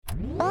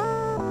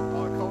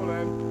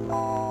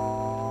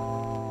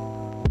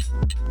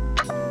And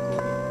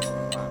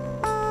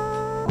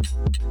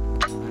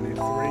in 3,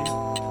 2,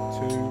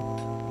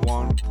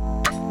 1.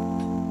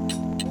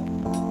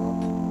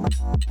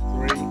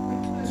 3,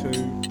 2,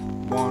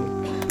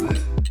 1.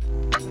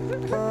 I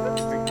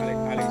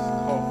think Alex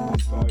coughed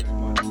this guy's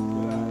might.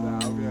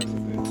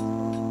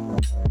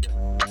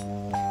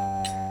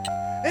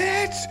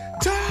 It's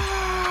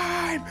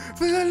time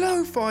for the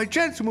Lo-Fi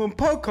Gentleman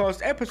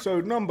Podcast,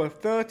 episode number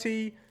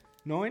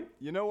 39.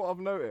 You know what I've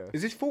noticed?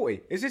 Is this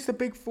 40? Is this the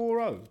big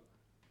 4-0?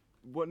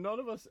 Well, none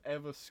of us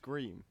ever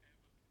scream.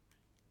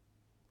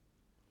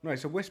 No,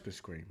 it's a whisper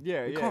scream.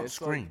 Yeah, we yeah. can't it's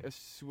scream. like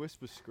a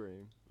whisper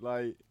scream.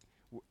 Like,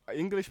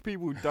 English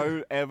people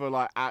don't ever,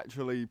 like,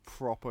 actually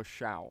proper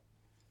shout.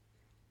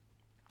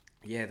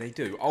 Yeah, they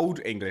do. Old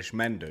English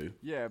men do.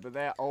 Yeah, but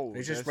they're old.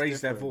 They just That's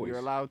raise their different. voice. You're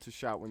allowed to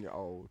shout when you're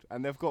old.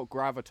 And they've got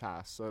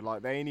gravitas, so,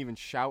 like, they ain't even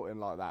shouting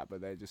like that, but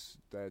they're just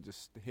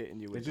hitting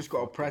you with They just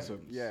got a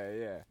presence. Yeah,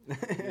 yeah.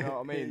 You know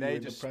what I mean? They're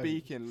just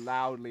speaking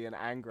loudly and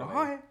angrily.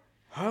 I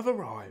have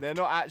arrived. They're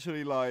not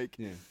actually, like...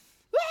 Yeah.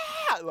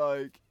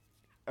 Like...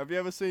 Have you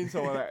ever seen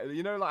someone that,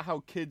 you know, like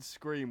how kids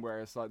scream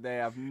where it's like they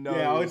have no...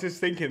 Yeah, I was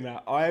just thinking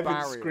that. I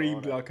haven't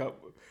screamed like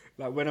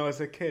when I was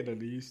a kid and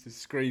I used to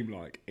scream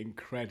like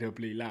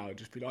incredibly loud,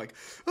 just be like,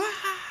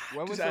 ah!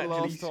 When was the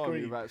last time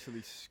you've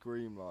actually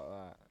screamed like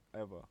that,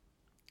 ever?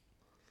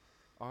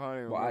 I can't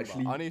even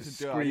remember. I need to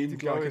do it. I need to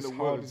go like in as the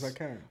hard woods. as I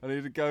can. I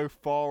need to go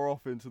far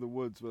off into the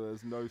woods where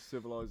there's no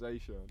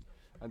civilization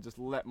and just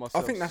let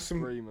myself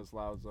scream as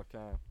loud as I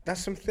can.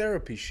 That's some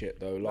therapy shit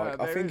though. Like,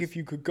 No, I think if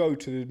you could go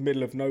to the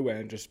middle of nowhere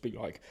and just be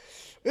like,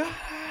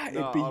 ah,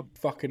 it'd be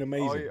fucking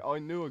amazing. I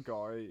knew a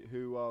guy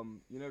who,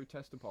 you know,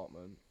 Test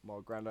Department, my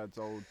granddad's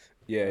old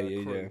Yeah.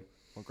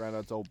 my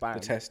granddad's old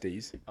band. The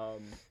testes.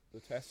 The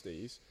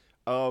testes.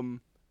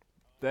 One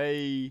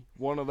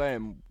of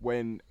them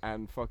went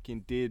and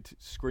fucking did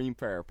scream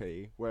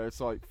therapy, where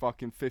it's like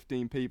fucking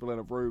 15 people in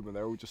a room and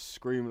they're all just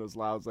screaming as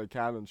loud as they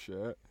can and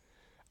shit.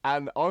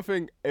 And I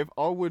think if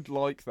I would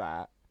like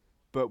that,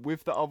 but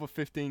with the other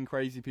 15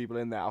 crazy people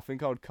in there, I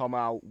think I would come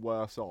out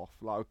worse off.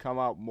 Like, I'd come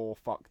out more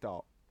fucked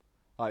up.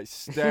 Like,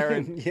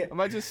 staring... Yeah.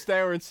 Imagine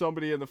staring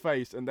somebody in the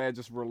face and they're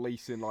just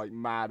releasing, like,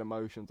 mad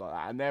emotions like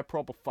that. And they're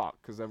proper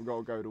fucked because they've got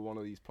to go to one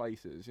of these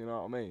places, you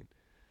know what I mean?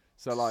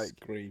 So, like...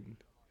 Scream.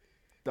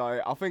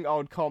 Like, I think I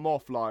would come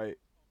off like,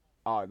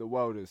 alright, the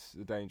world is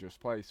a dangerous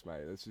place,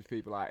 mate. There's just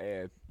people out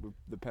here with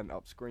the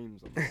pent-up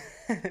screams.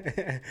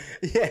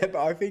 Yeah, but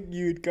I think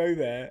you'd go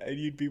there and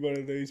you'd be one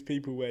of those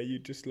people where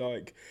you'd just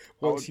like,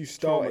 once you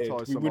started,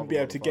 we wouldn't be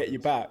able to get you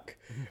back.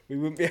 We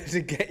wouldn't be able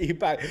to get you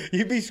back.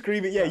 You'd be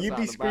screaming, yeah, you'd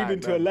be screaming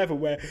to a level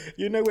where,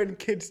 you know when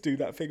kids do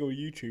that thing on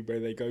YouTube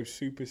where they go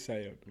Super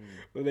Saiyan,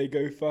 where they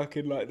go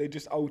fucking like, they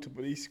just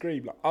ultimately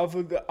scream. Like,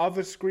 the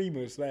other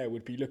screamers there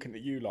would be looking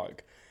at you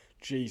like,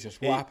 Jesus,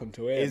 what happened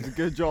to him? It's a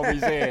good job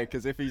he's here,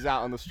 because if he's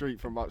out on the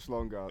street for much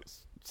longer,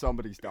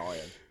 somebody's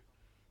dying.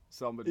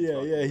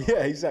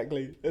 Yeah,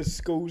 exactly. The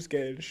school's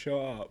getting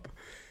shot up.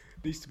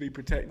 Needs to be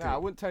protected. Nah, I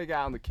wouldn't take it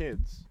out on the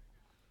kids.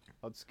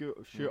 I'd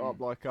shoot up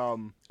like I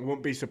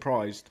wouldn't be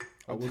surprised.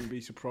 I wouldn't be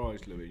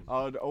surprised, Louis.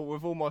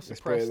 With all my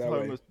suppressed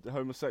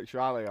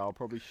homosexuality, I'll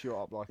probably shoot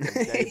up like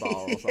a gay bar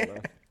or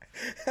something.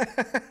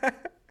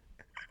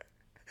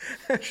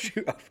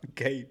 Shoot up a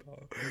gay bar.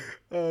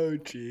 Oh,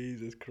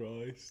 Jesus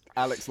Christ.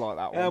 Alex liked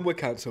that one. And we're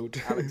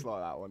cancelled. Alex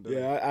liked that one, didn't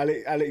he? Yeah,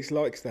 Alex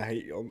likes the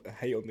hate on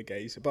the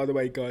gays. By the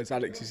way, guys,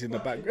 Alex is in the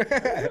background.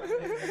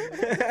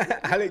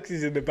 Alex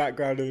is in the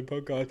background of the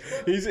podcast.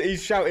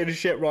 He's shouting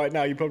shit right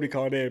now. You probably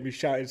can't hear him. He's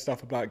shouting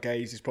stuff about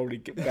gays. It's probably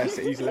best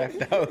that he's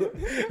left out of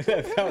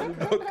the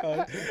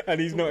podcast, and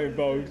he's not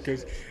involved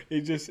because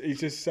he's just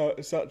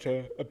such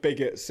a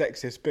bigot,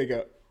 sexist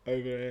bigot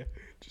over here,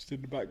 just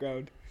in the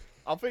background.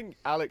 I think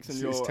Alex and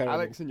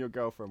your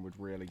girlfriend would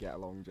really get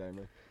along,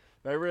 Jamie.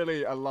 They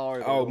really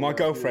align. Oh, my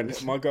girlfriend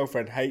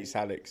hates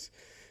Alex.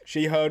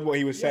 She heard what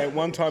he was saying.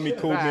 One time he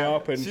called me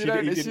up and he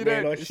didn't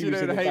realise she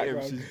was in the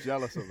background. She's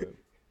jealous of him.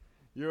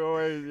 You're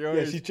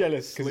always she's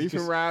jealous.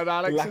 Sleeping around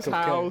Alex's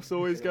house,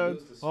 always going,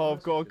 oh,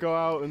 I've got to go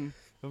out and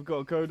I've got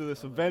to go to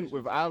this event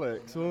with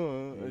Alex.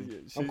 Oh.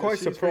 I'm quite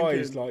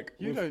surprised. Thinking,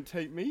 you don't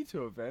take me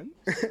to events.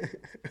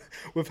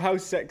 With how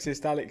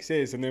sexist Alex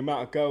is and the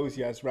amount of girls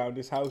he has around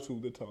his house all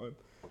the time.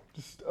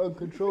 Just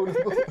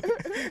uncontrollable.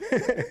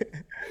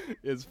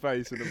 His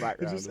face in the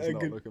background does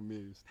not look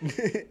amused.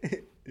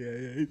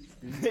 Yeah.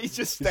 He's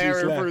just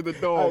staring through the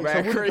door, Alex, man.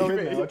 I wouldn't go in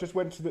there. I just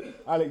went to the...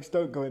 Alex,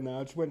 don't go in there.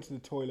 I just went to the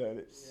toilet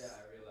and it's...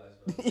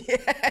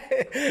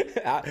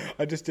 Yeah,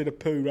 I just did a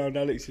poo round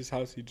Alex's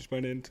house. He just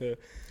went in to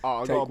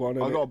take one.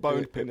 I got a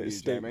bone to pick with you,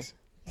 Jamie.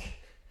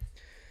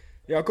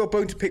 Yeah, I've got a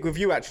bone to pick with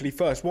you actually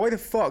first. Why the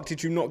fuck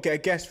did you not get a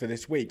guest for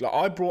this week? Like,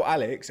 I brought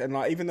Alex, and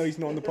like, even though he's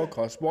not on the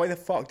podcast, why the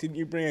fuck didn't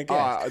you bring a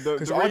guest?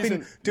 Because I've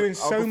been doing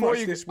so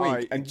much this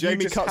week, and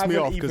Jamie cuts me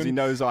off because he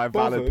knows I have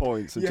valid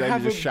points, and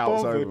Jamie just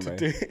shouts over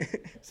me.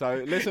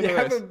 So listen to this. You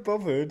haven't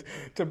bothered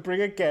to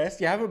bring a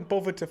guest. You haven't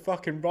bothered to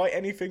fucking write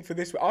anything for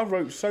this week. I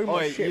wrote so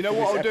much shit. You know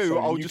what I'll do?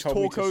 I'll just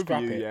talk over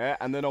you, yeah,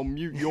 and then I'll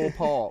mute your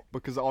part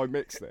because I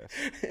mixed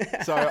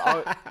this. So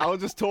I'll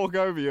just talk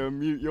over you and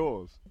mute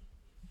yours.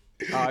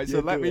 Alright, so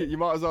you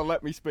might as well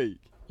let me speak,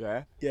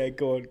 yeah? Yeah,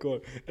 go on.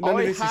 And none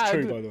of this is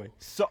true, by the way.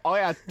 So I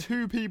had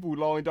 2 people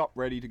lined up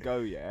ready to go,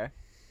 yeah?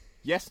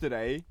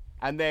 Yesterday,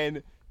 and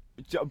then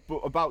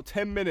about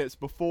 10 minutes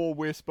before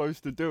we're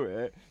supposed to do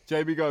it,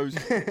 Jamie goes,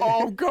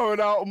 oh, I'm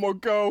going out with my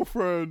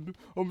girlfriend.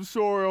 I'm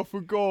sorry, I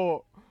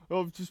forgot.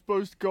 I'm just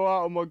supposed to go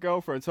out with my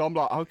girlfriend. So I'm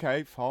like,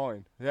 okay,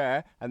 fine,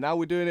 yeah. And now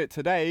we're doing it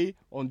today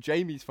on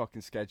Jamie's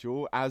fucking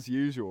schedule, as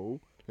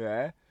usual,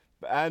 yeah?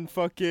 And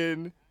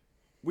fucking...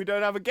 we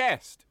don't have a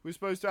guest. We're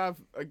supposed to have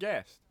a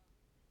guest.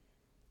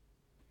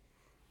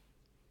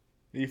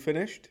 Are you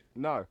finished?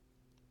 No.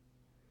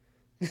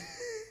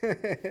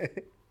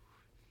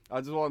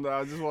 I just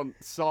want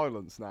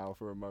silence now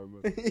for a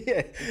moment.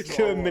 Yeah,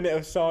 do a minute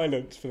of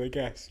silence for the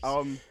guests.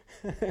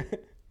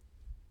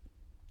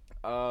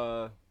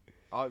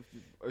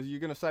 Are you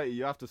gonna say?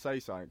 You have to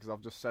say something because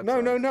I've just said. No.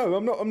 something.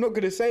 I'm not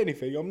gonna say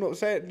anything. I'm not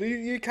saying.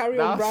 You carry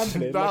on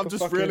rambling. I'm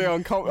just really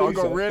uncomfortable. I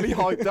got really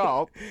hyped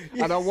up,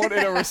 and I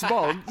wanted a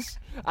response,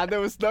 and there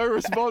was no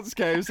response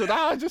came. So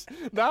now I'm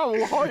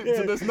all hyped,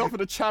 and there's nothing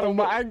to channel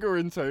my anger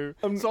into.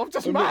 So I'm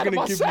just mad at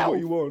myself. Give you what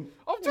you want.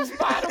 I'm just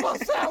mad at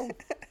myself.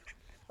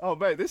 Oh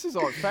mate, this is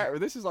like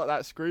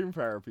that scream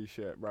therapy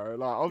shit, bro.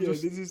 Like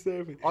this is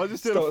therapy. I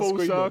just did a full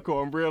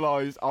circle and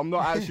realised I'm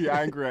not actually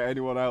angry at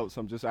anyone else.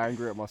 I'm just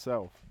angry at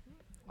myself.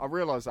 I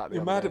realised that.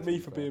 You're mad at me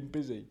for being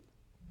busy.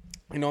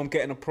 You know, I'm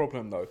getting a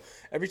problem though.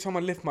 Every time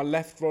I lift my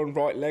left and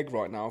right leg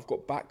right now, I've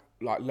got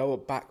lower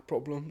back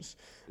problems.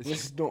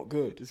 This is not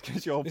good. It's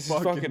because you're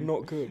fucking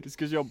not good. It's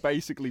because you're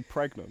basically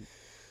pregnant.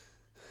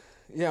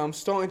 Yeah,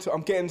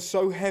 I'm getting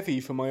so heavy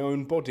for my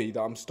own body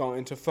that I'm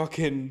starting to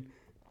fucking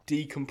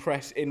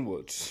decompress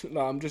inwards.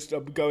 Like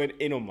I'm going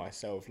in on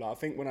myself. Like I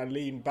think when I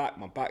lean back,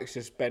 my back's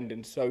just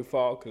bending so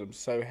far because I'm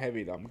so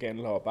heavy that I'm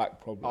getting lower back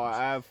problems.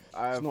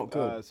 I have not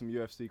good. Some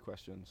UFC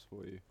questions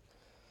for you.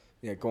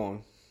 Yeah, go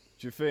on.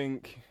 Do you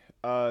think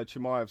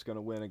Chimaev's going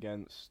to win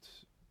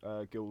against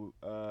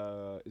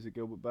is it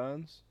Gilbert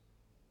Burns?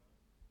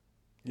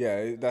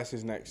 Yeah, that's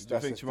his next. Do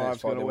you think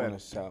Chimaev's going to win?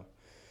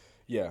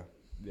 Yeah.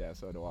 Yeah,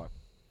 so do I.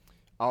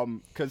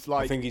 Because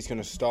I think he's going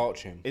to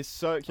starch him. It's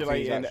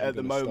circulating at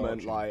the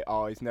moment, like,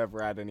 oh, he's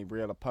never had any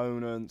real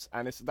opponents,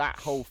 and it's that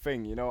whole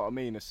thing. You know what I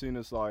mean? As soon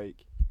as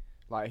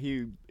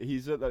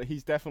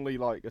he's definitely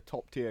like a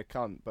top tier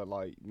cunt, but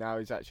like now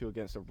he's actually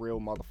against a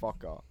real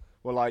motherfucker.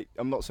 Well, like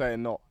I'm not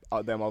saying not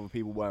them other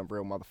people weren't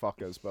real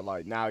motherfuckers, but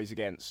like now he's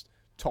against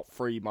top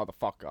 3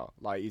 motherfucker.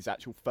 Like he's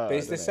actual third. But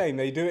it's the same.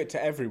 They do it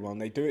to everyone.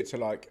 They do it to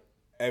like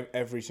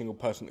every single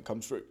person that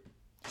comes through.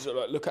 So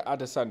like, look at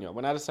Adesanya.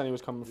 When Adesanya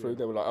was coming through,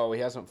 they were like, "Oh,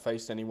 he hasn't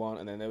faced anyone,"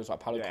 and then there was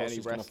like,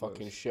 "Palakos's gonna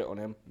fucking shit on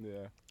him."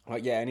 Yeah.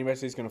 Like, yeah, any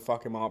wrestler's gonna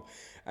fuck him up,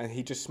 and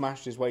he just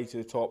smashed his way to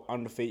the top,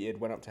 undefeated,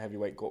 went up to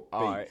heavyweight, got beat.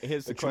 Alright,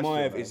 here's the question.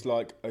 Chimaev is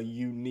like a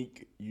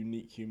unique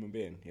human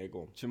being. Yeah,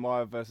 go on.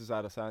 Chimaev versus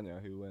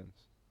Adesanya, who wins?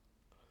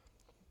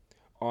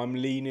 I'm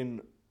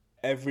leaning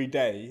every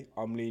day.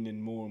 I'm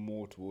leaning more and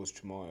more towards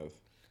Chimaev.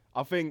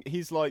 I think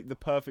he's like the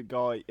perfect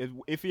guy.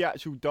 If he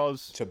actually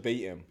does to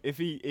beat him, if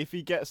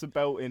he gets a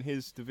belt in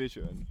his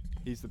division,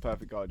 he's the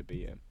perfect guy to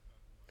beat him.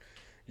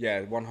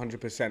 Yeah,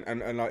 100%.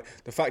 And like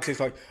the fact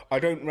is, like I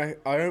don't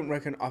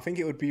reckon. I think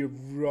it would be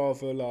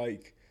rather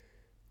like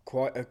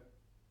quite a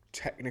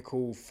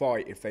technical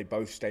fight if they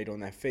both stayed on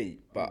their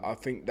feet. But I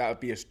think that would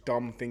be a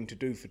dumb thing to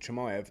do for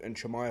Chimaev, and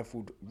Chimaev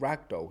would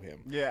ragdoll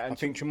him. Yeah, and I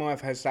think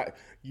Chimaev has that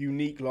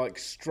unique like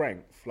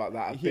strength, like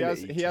that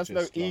ability. He has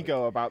no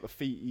ego about the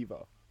feet either.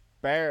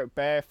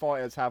 Bare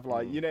fighters have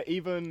like, you know,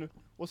 even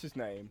what's his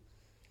name?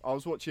 I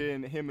was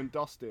watching him and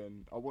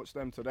Dustin. I watched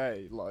them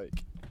today.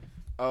 Like,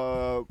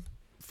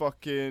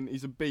 fucking,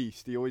 he's a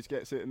beast. He always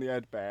gets it in the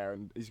head bare,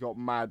 and he's got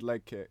mad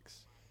leg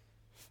kicks.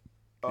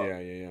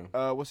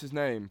 Yeah. What's his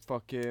name?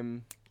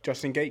 Fucking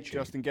Justin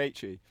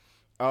Gaethje.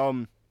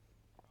 I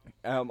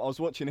was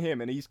watching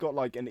him, and he's got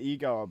like an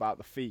ego about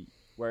the feet,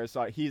 whereas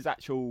like he's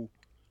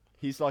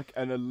like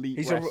an elite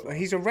wrestler.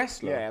 He's a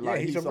wrestler. Yeah, like,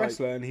 he's a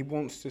wrestler, and he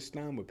wants to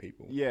stand with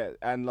people. Yeah,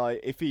 and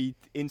like if he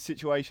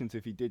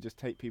did just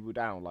take people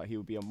down, like he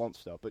would be a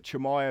monster. But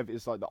Chimaev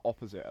is like the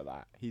opposite of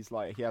that. He's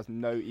like, he has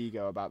no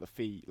ego about the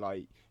feet.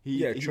 Like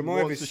he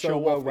Chimaev wants is to so show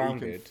well-rounded. off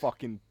that he can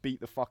fucking beat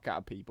the fuck out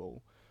of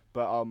people.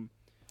 But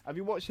have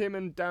you watched him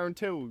and Darren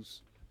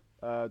Till's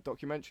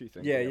documentary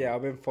thing? Yeah,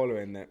 I've been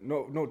following that.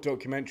 Not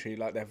documentary,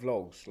 like their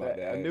vlogs. Like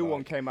a new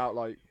one came out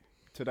like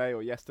today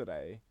or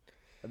yesterday.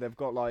 And they've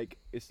got like,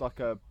 it's like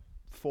a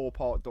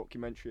 4-part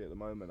documentary at the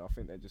moment. I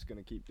think they're just going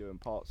to keep doing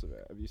parts of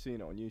it. Have you seen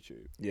it on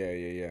YouTube?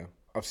 Yeah.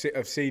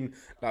 I've seen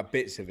like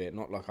bits of it,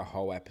 not like a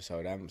whole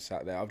episode. I haven't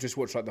sat there. I've just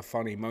watched like the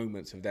funny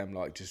moments of them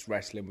like just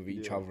wrestling with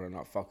each other and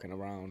like fucking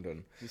around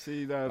and. You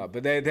see the?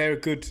 But they're a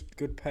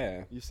good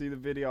pair. You see the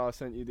video I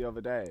sent you the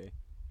other day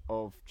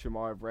of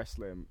Chimaev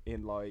wrestling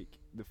in like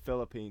the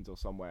Philippines or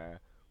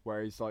somewhere,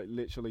 where he's like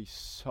literally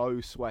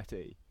so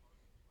sweaty,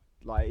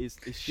 like his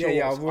shorts.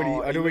 Yeah.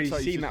 I'd already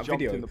like seen that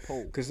video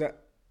because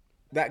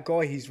that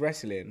guy he's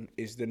wrestling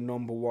is the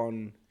number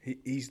one.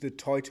 He's the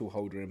title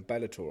holder in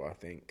Bellator, I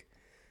think,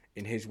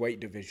 in his weight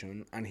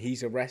division, and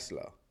he's a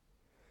wrestler.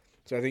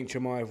 So I think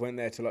Chimaev went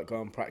there to like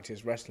go and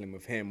practice wrestling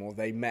with him, or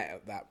they met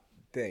at that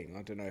thing.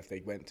 I don't know if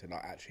they went to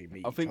like actually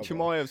meet. I think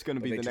Chimaev's going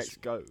to be the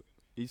next GOAT.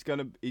 He's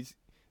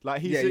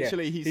like he's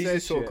he's says the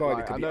sort of guy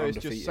that I could know be it's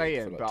just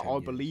saying, like but I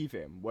years. believe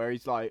him. Where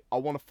he's like, I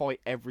want to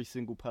fight every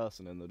single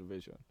person in the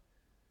division.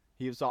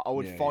 He was like, I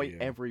would fight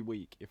every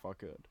week if I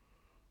could.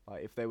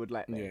 Like if they would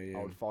let me,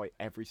 I would fight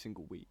every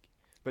single week.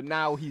 But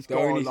now he's got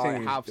to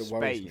like have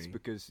space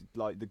because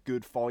like the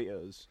good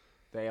fighters,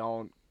 they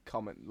aren't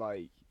coming.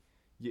 Like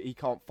he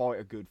can't fight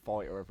a good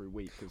fighter every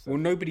week. Well,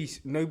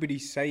 nobody's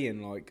saying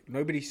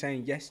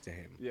yes to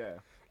him. Yeah.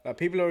 Like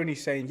people are only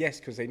saying yes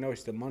because they know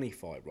it's the money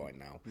fight right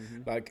now.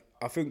 Mm-hmm. Like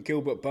I think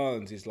Gilbert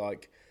Burns is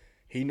like,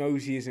 he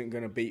knows he isn't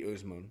going to beat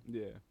Usman.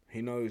 Yeah.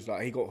 He knows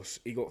like he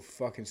got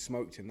fucking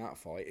smoked in that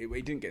fight.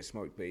 He didn't get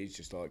smoked, but he's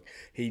just like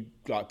he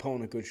like put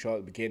on a good shot at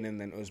the beginning,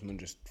 then Usman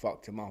just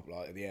fucked him up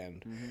like at the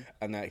end. Mm-hmm.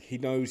 And like he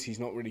knows he's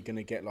not really going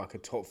to get like a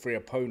top 3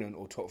 opponent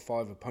or top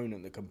 5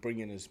 opponent that can bring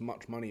in as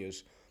much money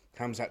as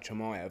Khamzat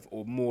Chimaev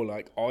or more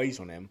like eyes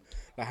on him.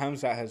 Like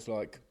Khamzat has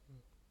like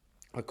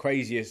the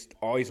craziest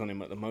eyes on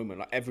him at the moment.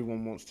 Like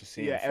everyone wants to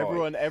see him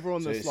fight.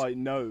 Everyone that's like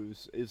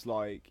knows is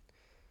like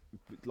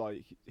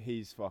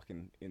he's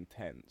fucking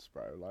intense,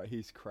 bro. Like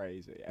he's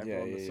crazy.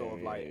 Everyone that's sort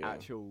of like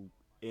actual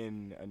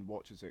in and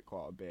watches it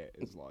quite a bit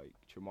is like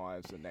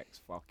Chimaev's the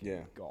next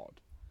fucking god.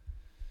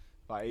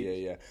 Like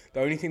The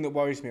only thing that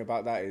worries me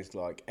about that is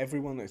like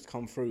everyone that's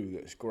come through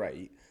that's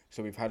great.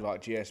 So we've had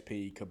like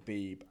GSP,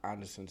 Khabib,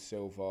 Anderson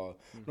Silva.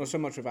 Mm-hmm. Not so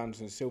much with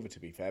Anderson Silva to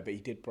be fair, but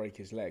he did break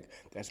his leg.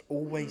 There's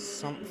always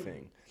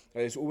something.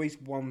 There's always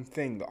one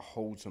thing that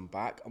holds them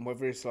back, and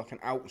whether it's like an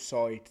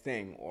outside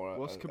thing or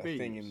a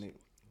thing in the.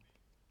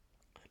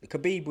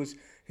 Khabib was,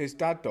 his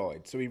dad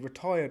died, so he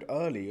retired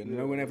early, and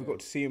no one ever got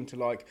to see him to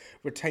like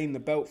retain the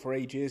belt for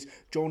ages.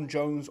 John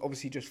Jones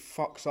obviously just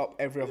fucks up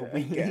every other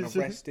week getting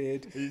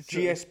arrested.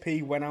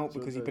 GSP went out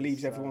because he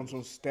believes everyone's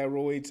on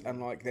steroids,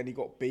 and like then he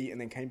got beat and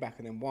then came back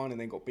and then won,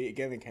 and then got beat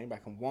again and came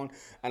back and won,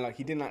 and like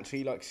he didn't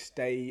actually like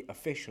stay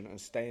efficient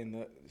and stay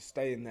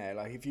in there.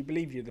 Like if you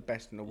believe you're the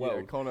best in the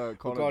world, Conor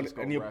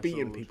and you're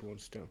beating people and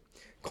stuff.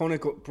 Conor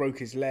broke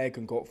his leg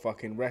and got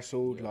fucking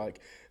wrestled. Like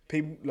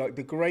people, like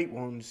the great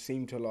ones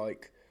seem to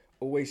like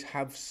always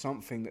have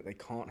something that they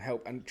can't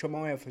help. And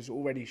Chimaev has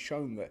already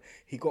shown that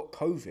he got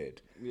COVID.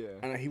 Yeah.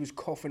 And he was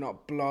coughing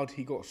up blood.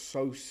 He got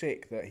so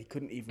sick that he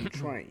couldn't even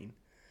train.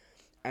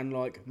 And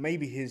like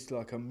maybe his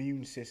like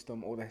immune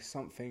system, or there's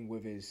something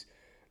with his.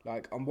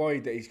 Like, I'm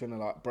worried that he's going to,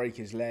 like, break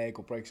his leg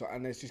or break something.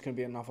 And there's just going to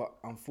be another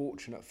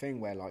unfortunate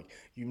thing where, like,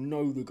 you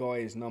know the guy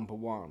is number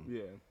one.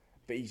 Yeah.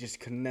 But he just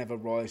can never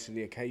rise to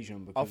the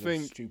occasion because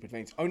of stupid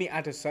things. Only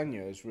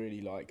Adesanya has really,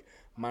 like,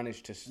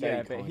 managed to stay.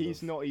 Yeah, but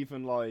he's not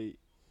even, like...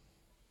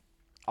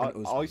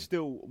 I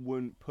still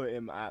wouldn't put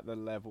him at the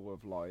level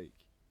of, like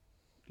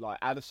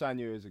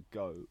Adesanya is a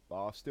GOAT,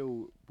 but I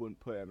still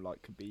wouldn't put him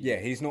like Khabib. Yeah,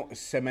 he's not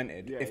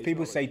cemented. Yeah, if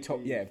people say top,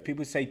 if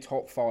people say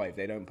top 5,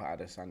 they don't put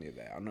Adesanya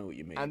there. I know what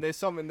you mean. And there's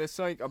something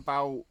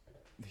about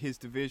his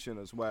division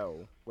as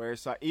well, where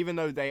it's like even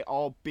though they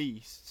are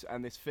beasts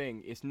and this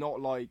thing, it's not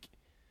like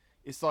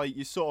it's like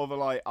you sort of are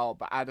like, oh,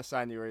 but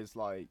Adesanya is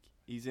like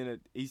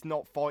he's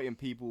not fighting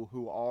people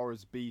who are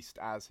as beast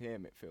as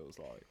him. It feels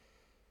like.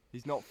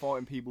 He's not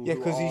fighting people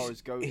who are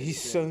as goated.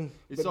 He's so...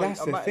 But like,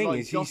 that's the thing, like,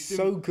 is he's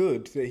so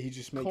good that he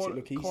just makes it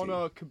look easy.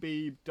 Conor,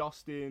 Khabib,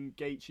 Dustin,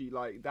 Gaethje,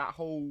 like, that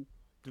whole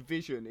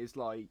division is,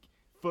 like,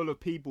 full of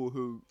people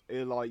who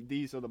are, like,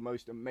 these are the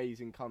most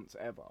amazing cunts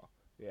ever,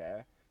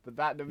 yeah? But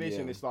that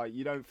division is, like,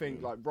 you don't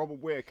think, like,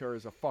 Robert Whittaker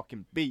is a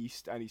fucking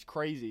beast and he's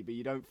crazy, but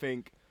you don't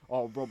think,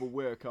 oh, Robert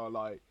Whittaker,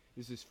 like,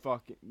 is this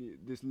fucking...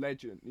 this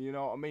legend, you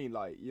know what I mean?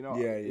 Like, you know,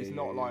 it's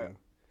not like...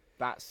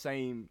 That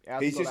same,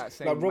 he's just that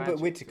same like Robert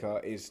Whittaker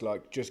is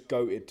like just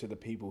goated to the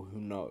people who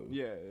know.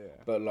 Yeah.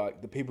 But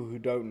like the people who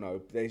don't know,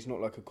 there's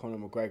not like a Conor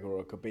McGregor or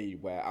a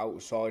Khabib where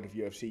outside of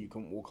UFC you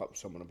couldn't walk up to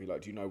someone and be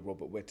like, "Do you know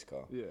Robert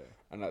Whittaker?" Yeah.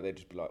 And like they'd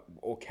just be like,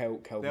 or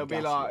Kelvin. They'll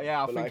be like,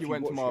 "Yeah, I think he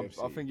went to my,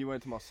 UFC, I think he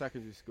went to my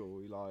secondary school.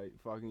 He like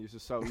fucking used to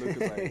sell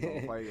Lucasades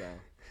on the playground."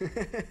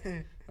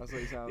 That's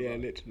what he sounds like. Yeah,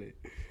 literally.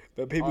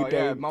 But people don't.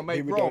 Yeah, my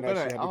mate Rob,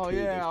 innit? Oh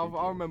yeah,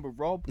 I remember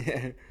Rob.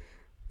 Yeah.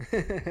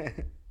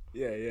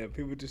 Yeah,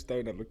 people just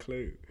don't have a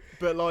clue.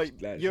 But like,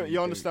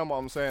 you understand what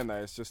I'm saying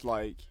there? It's just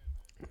like,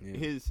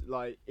 his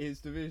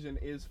division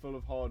is full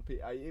of hard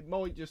people. It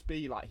might just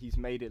be like he's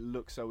made it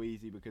look so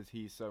easy because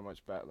he's so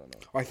much better than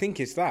us. I think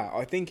it's that.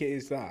 I think it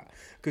is that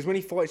because when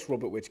he fights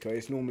Robert Whittaker,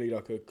 it's normally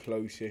like a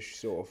close-ish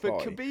sort of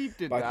fight. But Khabib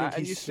did that,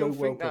 and you still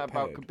think that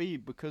about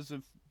Khabib because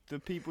of the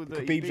people that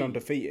Khabib's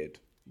undefeated.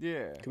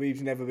 Yeah,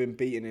 Khabib's never been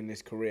beaten in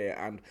his career,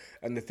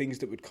 and the things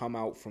that would come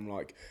out from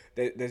like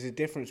there's a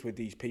difference with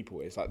these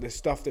people. It's like the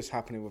stuff that's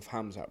happening with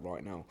Khamzat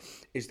right now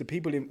is the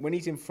people when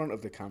he's in front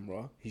of the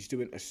camera, he's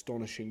doing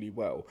astonishingly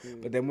well.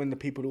 But then when the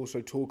people also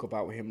talk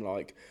about him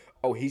like,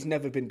 oh, he's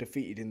never been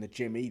defeated in the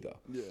gym either.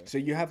 Yeah. So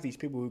you have these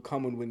people who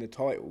come and win the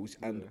titles,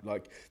 and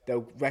like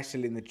they'll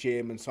wrestle in the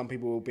gym, and some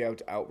people will be able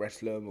to out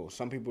wrestle them, or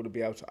some people will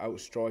be able to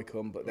outstrike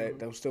them, but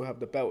they'll still have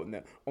the belt,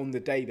 and on the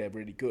day they're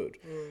really good.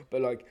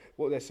 But like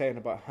what they're saying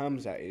about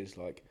Khamzat is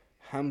like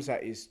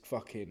Khamzat is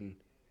fucking.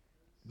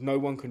 No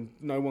one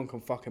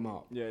can fuck him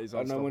up. Yeah, he's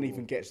like, no one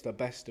even gets the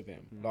best of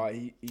him. Like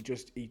he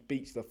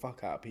beats the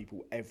fuck out of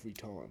people every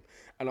time.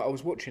 And like, I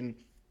was watching.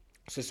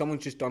 So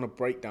someone's just done a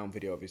breakdown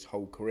video of his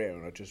whole career,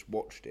 and I just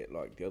watched it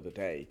like the other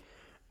day,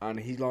 and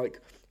he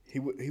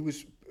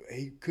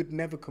could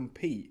never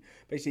compete.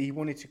 Basically, he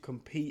wanted to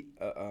compete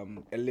at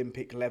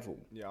Olympic level.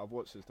 Yeah, I've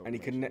watched this. And he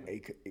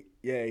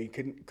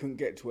couldn't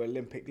get to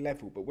Olympic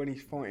level. But when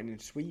he's fighting in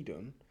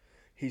Sweden,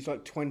 he's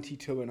like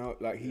 22-0.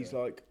 Like he's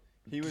like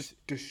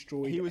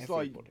destroyed. He was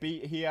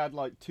everybody. he had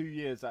like 2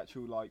 years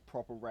actual like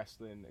proper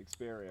wrestling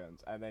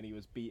experience, and then he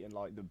was beating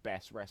like the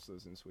best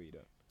wrestlers in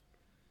Sweden.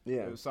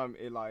 Yeah, it was and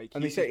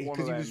they say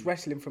because he was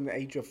wrestling from the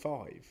age of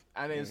 5,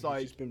 and it's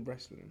like he's just been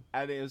wrestling,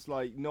 and it was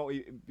like not,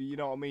 you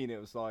know what I mean?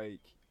 It was like,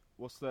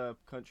 what's the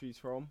country he's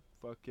from?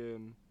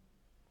 Fucking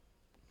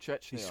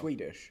Chechnya. He's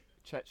Swedish.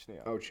 Chechnya.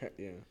 Oh,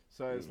 yeah.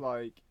 So it's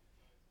like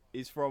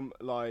he's from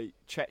like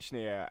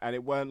Chechnya, and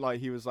it weren't like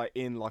he was like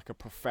in like a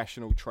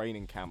professional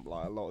training camp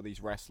like a lot of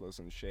these wrestlers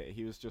and shit.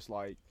 He was just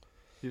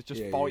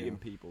fighting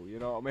people. You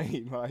know what I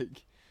mean?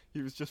 Like.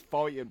 He was just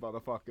fighting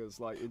motherfuckers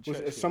like in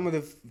Chechnya. Some of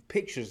the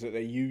pictures that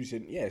they use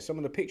in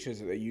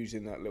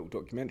that little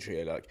documentary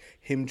are like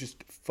him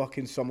just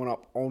fucking someone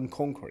up on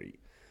concrete,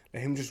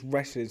 him just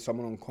wrestling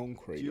someone on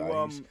concrete. Do you,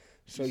 like,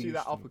 so you see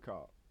that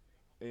uppercut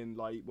in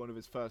like one of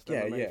his first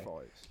MMA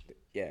fights?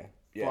 Yeah.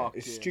 Fucking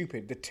it's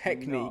stupid. The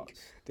technique.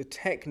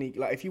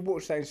 Like if you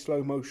watch that in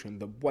slow motion,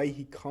 the way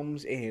he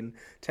comes in,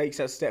 takes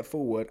that step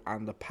forward,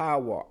 and the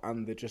power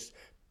and the just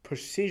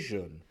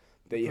precision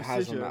that he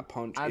has on that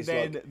punch, and is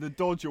then like, the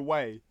dodge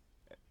away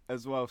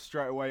as well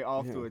straight away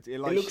afterwards. Yeah.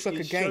 It looks like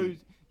a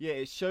game.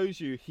 It shows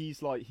you he's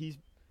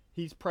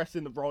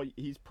pressing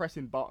he's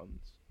pressing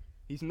buttons.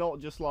 He's not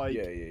just like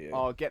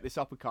oh, get this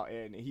uppercut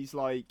in. He's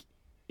like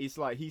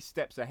he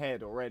steps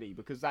ahead already,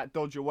 because that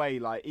dodge away,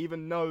 like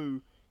even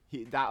though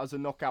that was a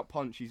knockout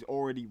punch, he's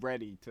already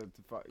ready to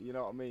fight. You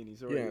know what I mean?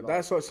 He's already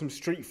that's like some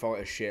Street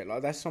Fighter shit.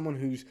 Like that's someone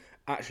who's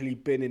actually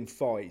been in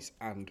fights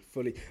and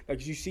fully like.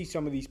 'Cause you see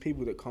some of these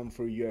people that come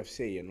through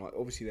UFC, and like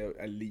obviously they're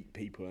elite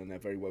people and they're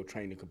very well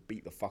trained and could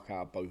beat the fuck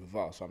out of both of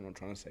us. I'm not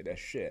trying to say they're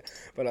shit,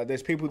 but like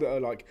there's people that are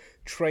like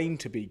trained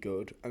to be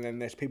good, and then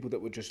there's people that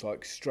were just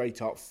like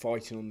straight up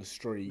fighting on the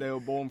street. They were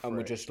born for it. And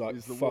were just like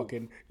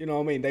fucking. You know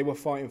what I mean? They were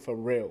fighting for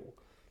real.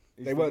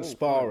 They weren't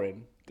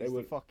sparring. They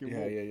were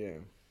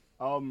fucking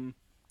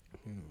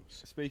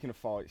Speaking of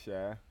fights,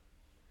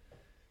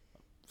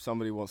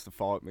 somebody wants to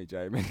fight me,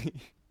 Jamie.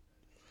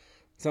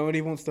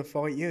 Somebody wants to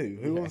fight you.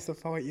 Who wants to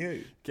fight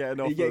you?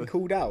 Are you getting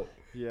called out?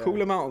 Yeah. Call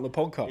them out on the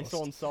podcast. It's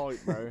on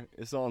site, bro.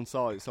 It's on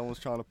site. Someone's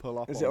trying to pull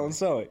up. Is it on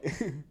site?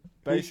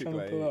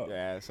 Basically,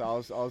 yeah. So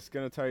I was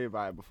going to tell you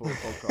about it before the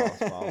podcast,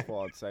 but I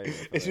thought I'd say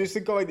it. It's just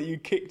the guy that you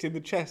kicked in the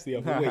chest the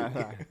other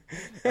week.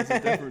 That's a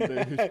different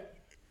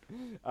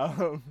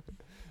dude.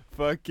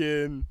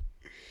 Fucking.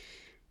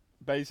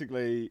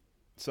 Basically.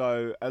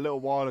 So a little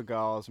while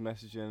ago, I was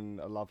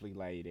messaging a lovely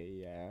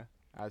lady,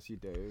 as you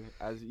do,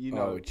 as you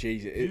know. Oh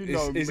Jesus!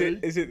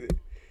 Is it?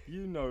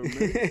 You know me.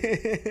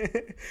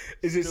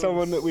 Is it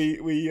someone that we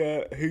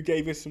who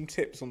gave us some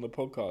tips on the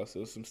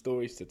podcast or some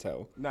stories to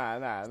tell?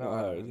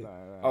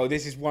 No. Oh,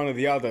 this is one of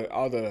the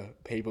other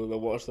people that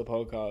watch the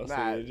podcast.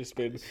 Nah, so just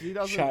been she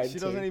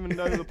doesn't even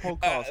know the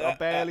podcast. I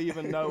barely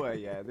even know her.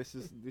 Yeah, this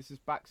is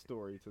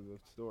backstory to the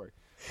story.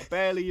 I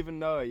barely even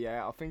know her.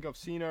 Yeah, I think I've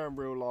seen her in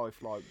real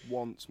life like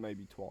once,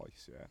 maybe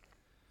twice. Yeah,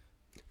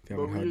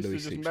 but we used to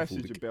just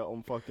message a bit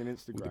on fucking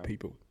Instagram. With the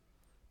people.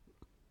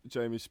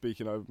 Jamie's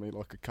speaking over me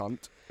like a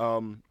cunt.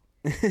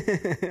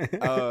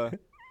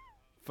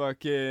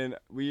 Fucking,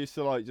 we used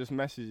to like just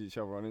message each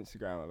other on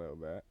Instagram a little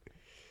bit,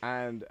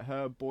 and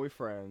her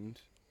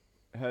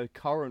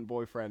current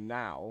boyfriend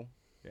now,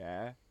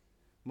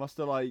 must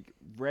have like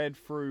read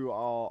through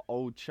our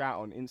old chat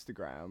on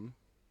Instagram,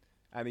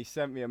 and he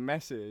sent me a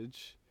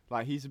message.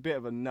 Like he's a bit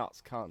of a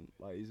nuts cunt.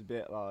 Like he's a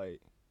bit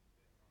like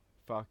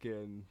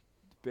fucking.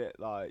 Bit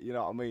like, you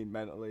know what I mean,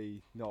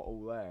 mentally not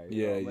all there.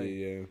 You know what I mean?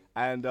 Yeah.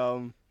 And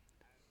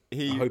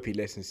I hope he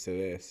listens to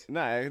this.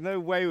 No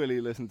way will he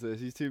listen to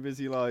this. He's too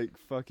busy like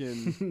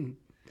fucking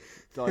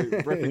like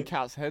ripping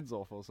cats' heads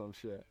off or some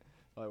shit.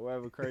 Like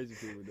whatever crazy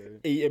people do.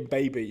 Eating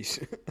babies.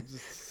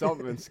 Just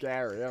something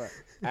scary, isn't it?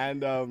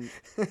 And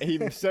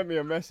he sent me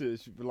a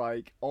message,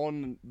 like,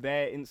 on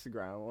their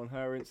Instagram, on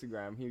her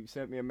Instagram. He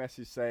sent me a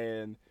message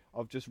saying,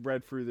 I've just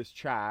read through this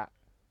chat.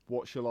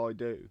 What shall I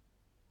do?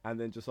 And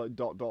then just like ...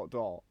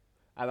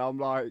 And I'm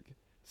like,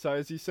 so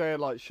is he saying,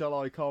 like, shall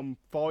I come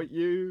fight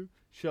you?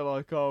 Shall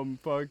I come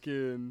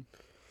fucking...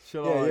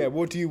 Yeah,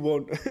 what do you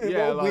want?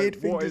 Yeah, what a weird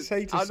thing to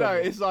say to someone. I know,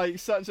 it's like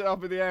such an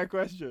up in the air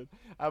question.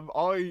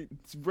 I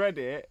read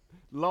it,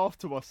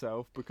 laughed to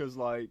myself because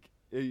like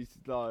he's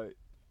like,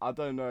 I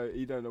don't know,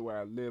 he don't know where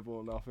I live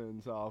or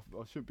nothing, so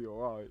I should be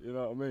alright, you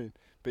know what I mean?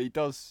 But he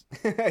does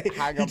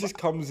hang He just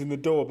comes in the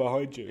door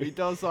behind you. He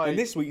does like, and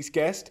this week's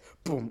guest,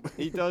 boom.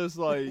 He does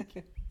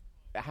like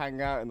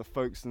hang out in the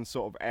Folkestone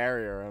sort of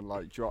area and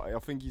like I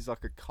think he's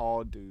like a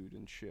car dude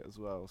and shit as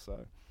well,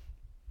 so.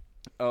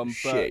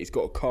 Shit, he's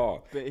got a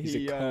car. But he's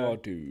a car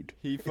dude.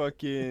 He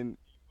fucking...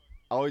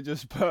 I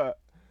just put...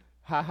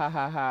 That's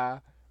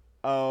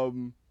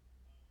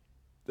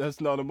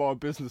none of my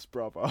business,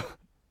 brother.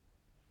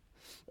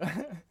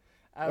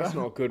 That's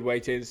not a good way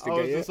to instigate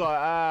it. I was just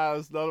like,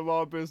 it's none of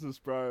my business,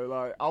 bro.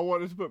 Like, I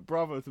wanted to put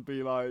brother to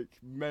be like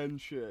men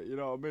shit, you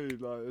know what I mean?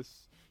 Like,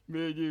 it's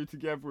me and you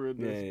together in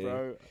this,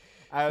 bro.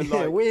 And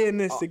like, we're in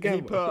this together.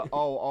 He put,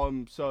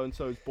 I'm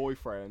so-and-so's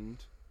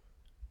boyfriend.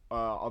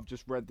 I've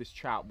just read this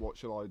chat, what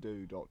shall I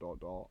do, ...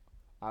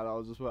 And I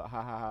was just like,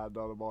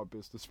 none of my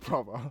business,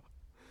 brother.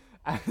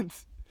 And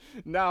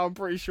now I'm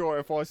pretty sure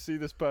if I see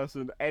this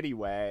person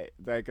anywhere,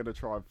 they're going to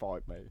try and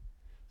fight me.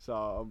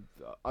 So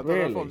I don't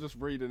know if I'm just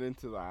reading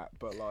into that,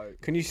 but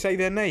like... Can you say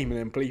their name and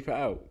then bleep it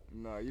out?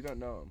 No, you don't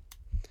know them.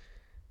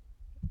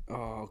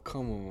 Oh,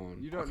 come on.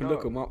 You don't I can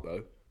look them up,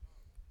 though.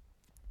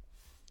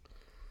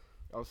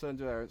 I'll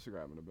send you their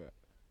Instagram in a bit.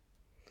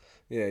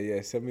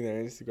 Yeah, send me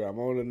their Instagram. I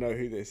want to know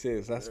who this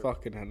is. That's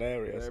fucking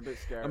hilarious. They're a bit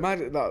scary.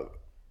 Imagine, like,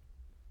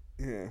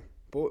 yeah.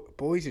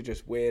 Boys are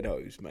just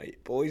weirdos,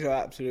 mate. Boys are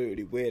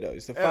absolutely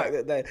weirdos. The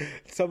fact that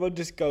someone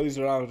just goes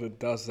around and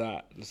does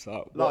that, it's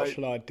like, what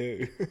shall I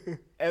do?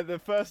 And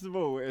first of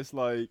all, it's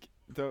like,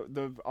 I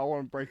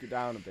want to break it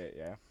down a bit,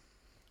 yeah?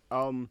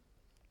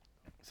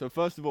 So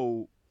first of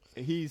all,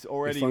 he's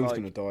already His phone's like...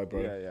 gonna die,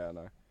 bro. Yeah, I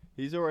know.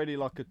 He's already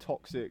like a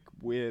toxic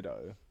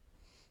weirdo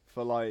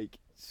for like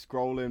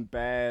scrolling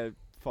bare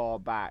far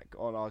back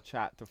on our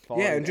chat to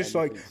find and just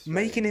like strange.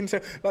 making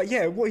himself like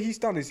what he's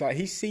done is like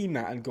he's seen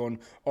that and gone,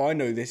 I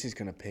know this is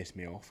gonna piss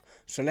me off,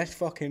 so let's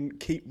fucking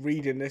keep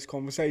reading this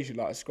conversation,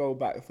 like scroll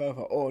back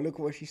further, look at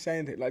what she's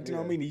saying, like, do you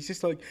know what I mean? He's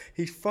just like,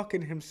 he's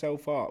fucking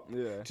himself up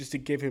just to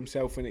give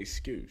himself an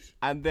excuse,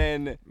 and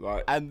then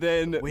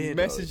weirdo.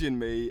 Messaging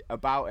me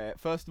about it.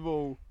 First of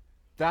all,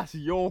 that's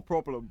your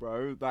problem,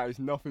 bro. That is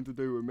nothing to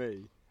do with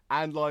me.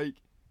 And like,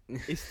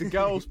 it's the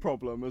girl's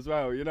problem as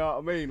well, you know what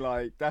I mean?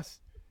 Like, that's...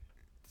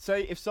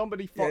 Say, if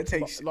somebody fucks...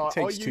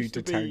 takes two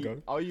to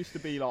tango. I used to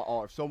be like,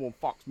 if someone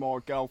fucks my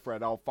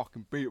girlfriend, I'll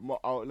fucking beat them.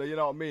 You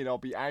know what I mean? I'll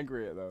be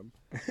angry at them.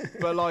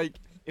 But, like,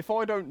 if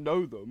I don't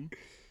know them,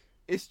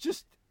 it's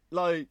just,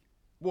 like...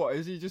 What,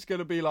 is he just going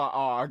to be like,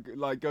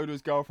 go to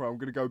his girlfriend, I'm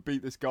going to go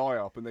beat this guy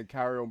up and then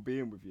carry on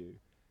being with you?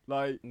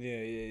 Like...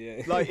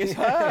 Yeah. Like, it's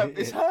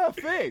her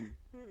thing.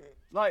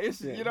 Like,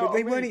 it's, you know, but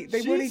they weren't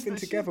even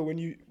together when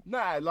you...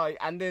 Nah, like,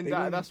 and then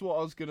that's what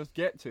I was gonna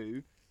get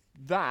to.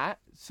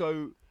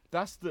 So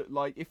that's the,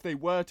 like, if they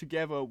were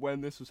together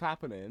when this was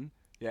happening,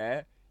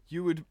 it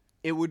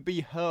would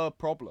be her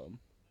problem,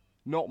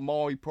 not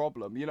my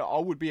problem. You know, I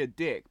would be a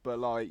dick, but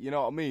like, you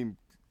know what I mean?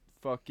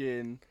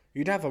 Fucking...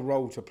 You'd have a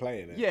role to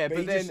play in it. Yeah,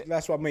 but then...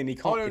 that's what I mean, he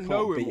can't beat her up. I don't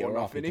know him or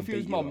nothing. If he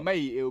was my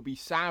mate, it would be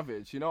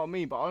savage, you know what I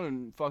mean? But I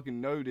don't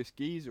fucking know this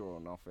geezer or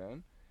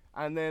nothing.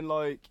 And then,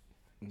 like...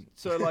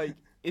 So, like,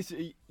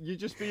 you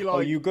just be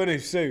like... you're gonna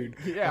soon.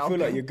 Yeah, I feel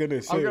like you're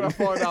gonna soon. I'm gonna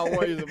find out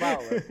what he's about,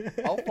 man.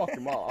 I'll fuck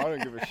him up. I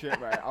don't give a shit,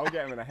 mate. I'll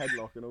get him in a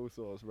headlock and all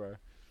sorts, bro.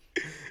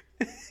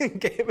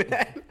 Get him in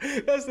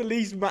a... That's the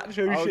least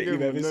macho shit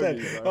you've ever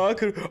said.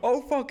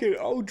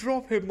 I'll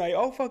drop him, mate.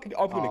 I'm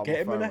gonna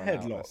get him in a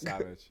headlock.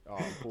 Savage.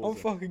 I'll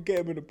fucking get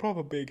him in a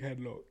proper big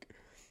headlock.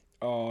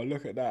 Oh,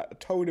 look at that. I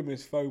told him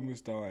his phone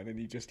was dying and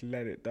he just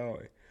let it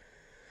die.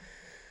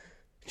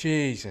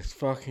 Jesus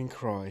fucking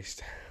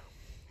Christ.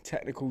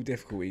 Technical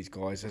difficulties,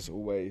 guys, as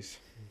always.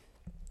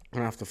 I'm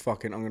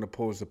gonna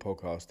pause the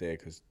podcast here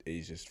because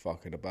he's just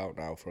fucking about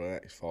now for the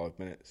next 5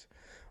 minutes.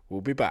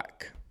 We'll be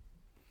back.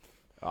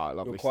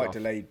 Lovely You're quite stuff.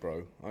 Delayed,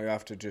 bro. I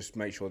have to just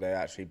make sure they're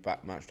actually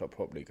matched up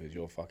properly because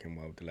you're fucking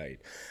well delayed.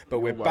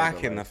 But we're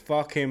back in the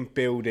fucking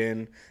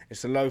building.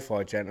 It's the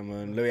Lofi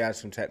gentleman. Louis had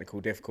some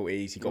technical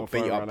difficulties. He got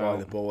beat up by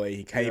the boy.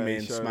 He came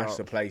in, smashed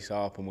the place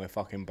up, and we're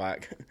fucking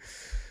back.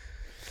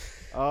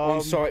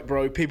 On site,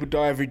 bro. People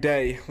die every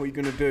day. What are you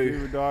gonna do?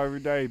 People die every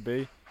day,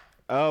 B.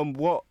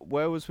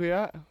 Where was we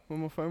at when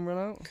my phone ran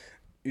out?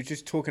 you're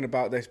just talking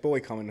about this boy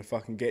coming to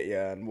fucking get you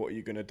and what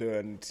you're gonna do,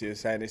 and you're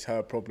saying it's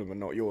her problem and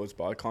not yours.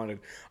 But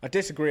I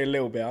disagree a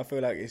little bit. I feel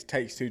like it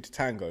takes two to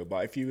tango.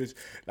 But if you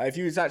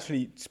was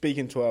actually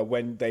speaking to her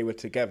when they were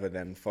together,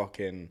 then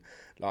fucking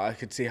like I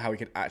could see how we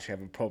could actually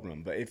have a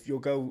problem. But if your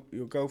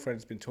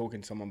girlfriend's been talking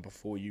to someone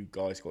before you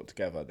guys got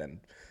together, then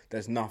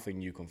there's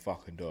nothing you can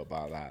fucking do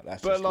about that.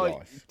 That's just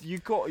life.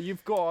 You've got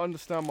to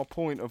understand my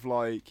point of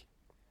like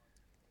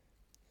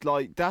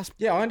that's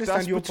I understand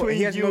that's your between point.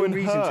 He has you no and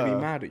reason her. to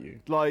be mad at you.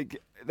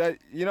 Like that,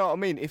 you know what I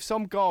mean? If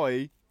some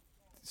guy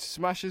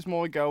smashes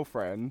my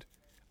girlfriend,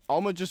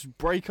 I'ma just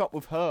break up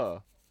with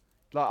her.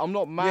 Like I'm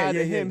not mad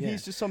at him.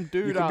 He's just some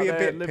dude out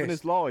there living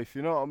his life.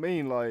 You know what I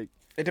mean? Like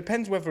it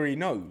depends whether he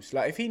knows.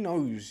 Like if he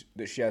knows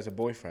that she has a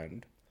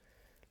boyfriend,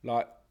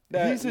 like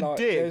he's a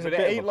dick. But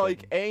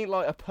it ain't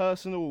like a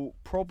personal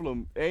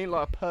problem. It ain't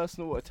like a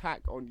personal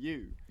attack on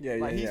you.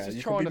 He's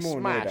just trying to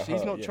smash.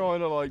 He's not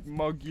trying to like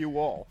mug you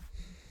off.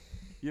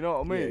 You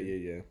know what I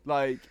mean? Yeah.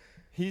 Like,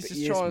 he's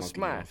just trying to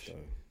smash.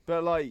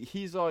 But, like,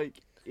 he's like,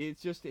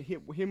 it's just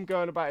him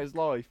going about his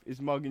life is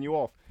mugging you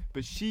off.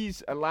 But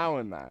she's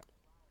allowing that.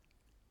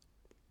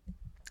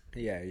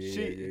 Yeah.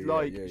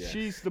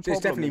 She's the problem. So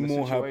it's definitely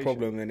more situation. her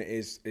problem than it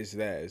is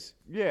theirs.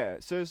 Yeah,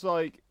 so it's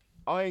like,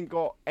 I ain't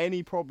got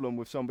any problem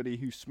with somebody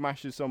who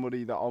smashes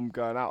somebody that I'm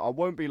going out. I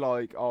won't be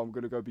like, oh, I'm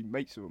going to go be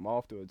mates with them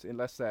afterwards,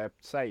 unless they're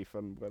safe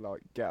and we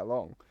like, get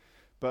along.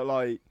 But,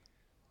 like,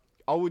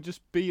 I would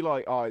just be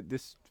like, all right,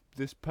 this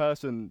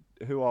person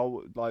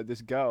who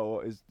this girl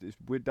is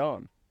we're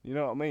done. You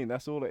know what I mean?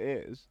 That's all it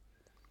is.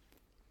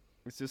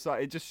 It's just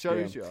like, it just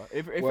shows you.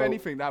 If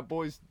anything, that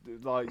boy's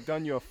like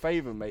done you a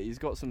favour, mate. He's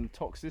got some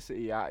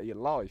toxicity out of your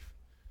life.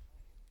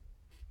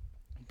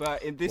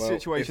 But in this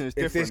situation, it's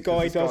different. If this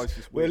guy does,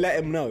 we'll let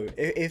him know.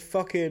 If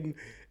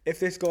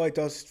this guy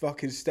does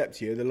fucking step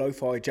to you, the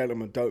Lofi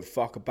gentleman don't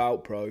fuck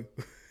about, bro.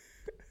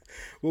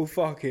 We'll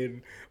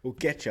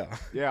get ya.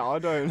 Yeah, I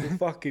don't. We'll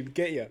fucking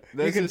get ya.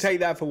 You can take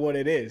that for what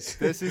it is.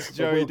 This is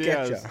Joey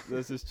Diaz.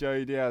 There's this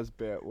Joey Diaz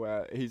bit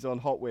where he's on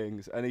Hot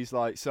Wings and he's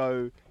like,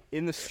 so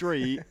in the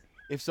street,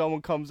 if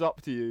someone comes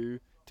up to you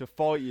to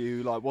fight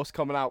you, like, what's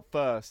coming out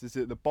first? Is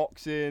it the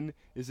boxing?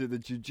 Is it the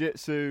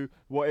jiu-jitsu?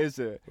 What is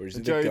it? Or is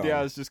and it Joey the gun?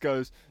 Diaz just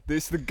goes,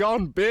 "This the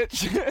gun,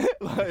 bitch."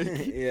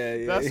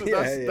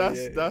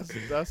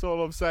 That's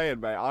all I'm saying,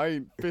 mate. I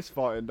ain't fist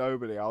fighting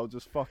nobody. I'll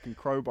just fucking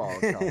crowbar a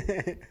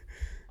cunt.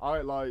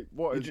 I like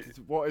what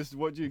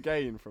do you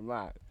gain from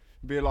that?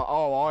 Be like,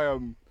 oh,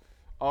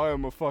 I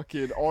am a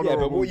fucking honourable Yeah,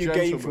 but what you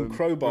gain gentleman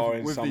from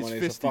crowbarring with someone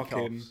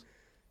these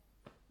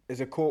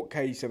is a court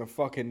case and a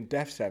fucking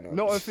death sentence.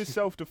 Not if it's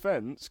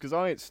self-defence, because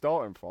I ain't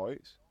starting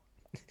fights.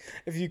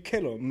 If you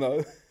kill them,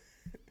 though.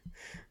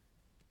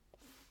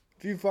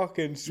 If you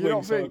fucking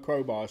swing a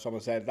crowbar,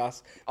 someone said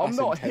that's I'm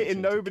not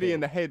hitting nobody in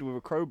the head with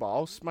a crowbar.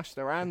 I'll smash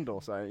their hand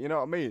or something. You know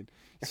what I mean?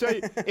 So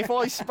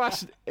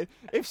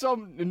if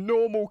some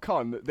normal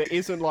cunt that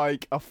isn't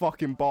like a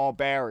fucking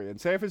barbarian,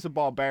 say if it's a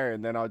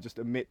barbarian, then I just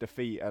admit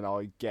defeat and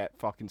I get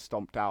fucking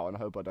stomped out and I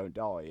hope I don't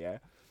die, yeah?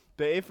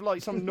 But if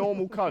like some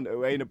normal cunt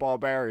who ain't a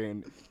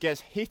barbarian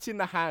gets hit in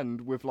the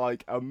hand with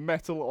like a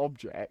metal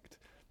object,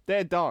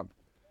 they're done.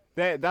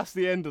 That's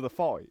the end of the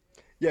fight.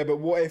 Yeah, but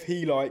what if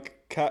he like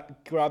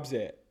grabs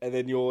it and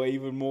then you're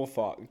even more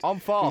fucked? I'm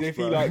fast. If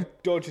he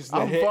like dodges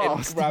the hit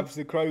and grabs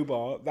the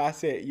crowbar,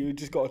 that's it. You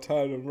just got to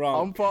turn and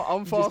run.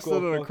 I'm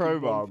faster than a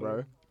crowbar,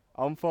 bro.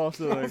 I'm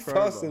faster than a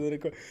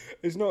crowbar.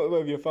 It's not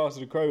whether you're faster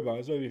than a crowbar.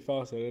 It's whether you're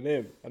faster than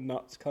him. A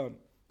nuts cunt.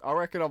 I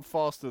reckon I'm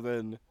faster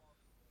than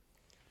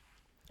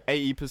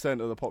 80%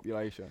 of the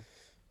population.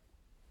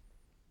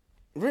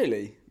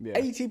 Really? Yeah.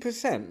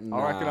 80%?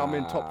 I reckon I'm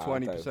in top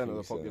 20% of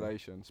the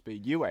population.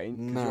 Speed. You ain't,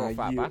 because you're a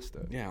fat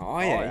bastard. Yeah,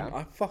 I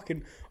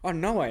ain't. I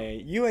know I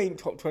ain't. You ain't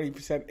top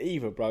 20%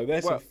 either, bro.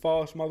 There's some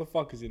fast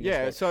motherfuckers in this.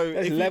 Yeah, so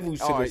there's levels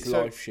to this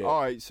life shit.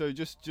 Alright, so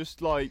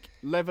just like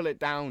level it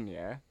down,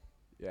 yeah?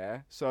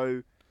 Yeah.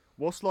 So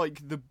what's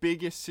like the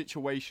biggest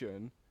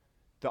situation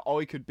that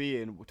I could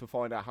be in to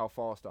find out how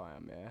fast I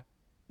am, yeah?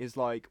 Is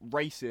like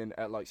racing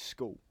at like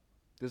school.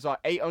 There's like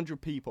 800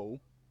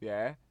 people,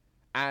 yeah?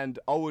 And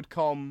I would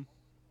come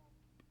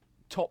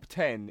top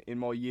 10 in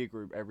my year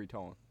group every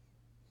time.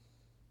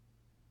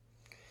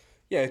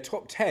 Yeah,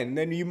 top 10.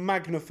 Then you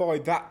magnify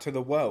that to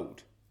the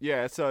world.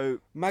 Yeah, so...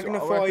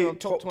 Magnify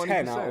top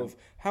 10 out of...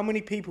 How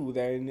many people were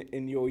there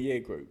in your year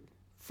group?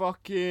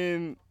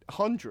 Fucking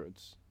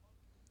hundreds.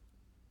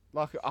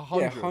 Like 100.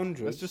 Yeah,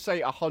 hundreds. Let's just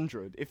say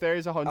 100. If there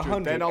is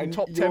 100, then I'm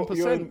top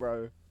 10%,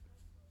 bro.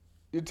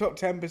 You're top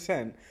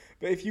 10%.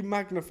 But if you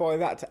magnify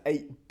that to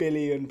 8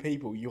 billion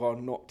people, you are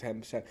not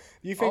 10%.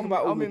 You think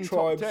about all the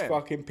tribes,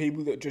 fucking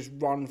people that just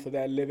run for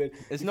their living.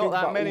 It's not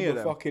that many of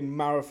them. Fucking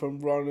marathon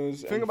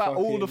runners. Think about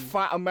all the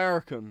fat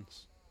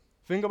Americans.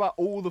 Think about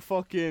all the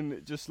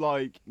fucking just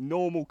like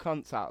normal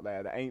cunts out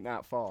there that ain't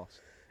that fast.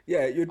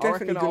 Yeah, you're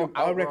definitely gonna.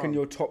 I reckon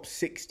you're top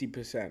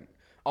 60%.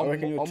 I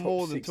reckon you're top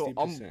more than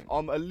 60%.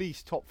 I'm at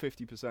least top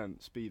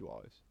 50% speed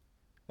wise,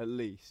 at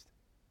least.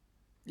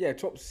 Yeah,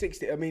 top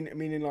 60. I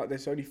mean, like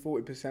there's only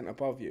 40%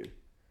 above you.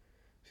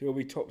 So you'll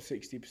be top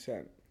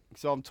 60%.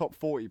 So I'm top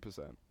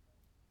 40%.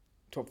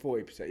 Top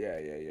 40%,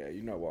 yeah.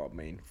 You know what I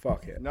mean.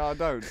 Fuck it. No, I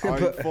don't.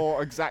 I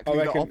thought exactly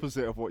the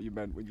opposite of what you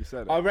meant when you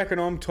said it. I reckon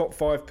I'm top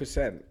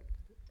 5%.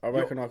 I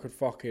reckon I could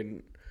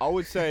fucking... I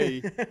would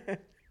say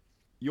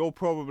you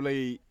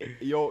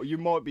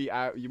might be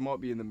out. You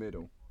might be in the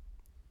middle.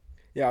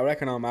 Yeah, I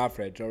reckon I'm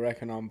average. I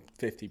reckon I'm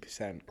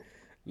 50%.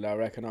 I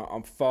reckon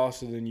I'm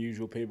faster than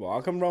usual people.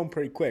 I can run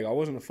pretty quick. I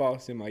wasn't the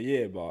fastest in my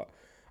year, but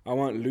I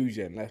won't lose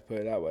it. Let's put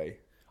it that way.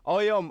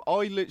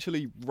 I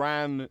literally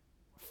ran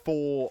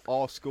for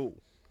our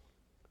school.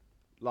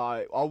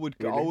 Like I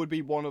would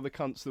be one of the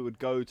cunts that would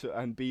go to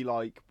and be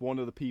like one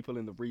of the people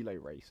in the relay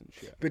race and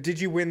shit. But did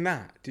you win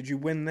that? Did you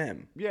win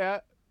them?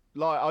 Yeah,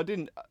 like I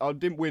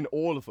didn't win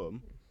all of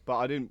them, but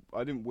I didn't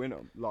win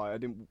them. I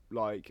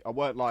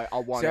weren't like I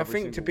won. See, I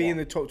think to be in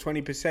the top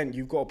 20%,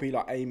 you've got to be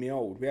like Amy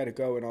Old. We had a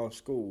girl in our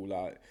school,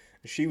 like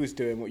she was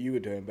doing what you were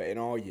doing, but in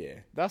our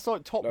year. That's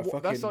like top.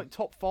 That's like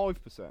top 5%.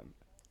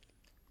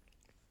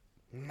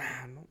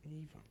 Nah, not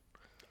even.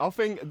 I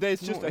think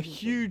there's just a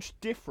huge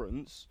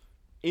difference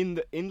between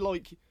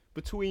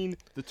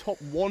the top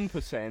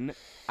 1%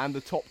 and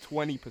the top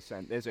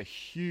 20%. There's a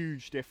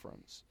huge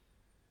difference.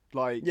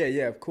 Like yeah,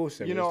 of course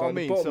there is. You know what I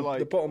mean?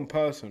 The bottom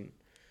person.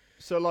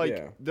 So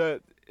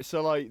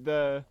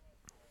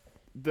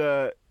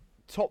the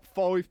top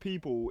 5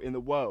 people in the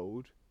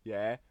world,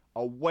 yeah,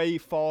 are way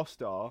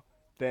faster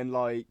than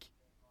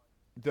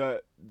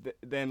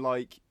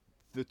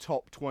the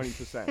top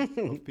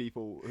 20% of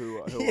people who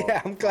are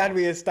I'm glad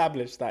we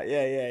established that.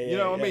 Yeah. You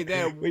know what I mean?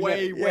 They're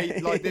way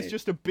there's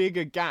just a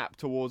bigger gap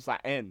towards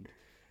that end.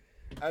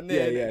 And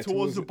then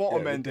towards the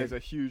bottom end there's a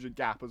huger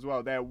gap as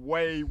well. They're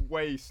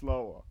way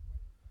slower.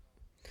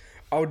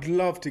 I would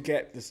love to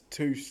get the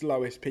 2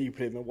 slowest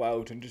people in the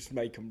world and just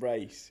make them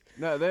race.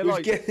 No, they're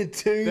get the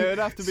 2 they'd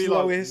have to be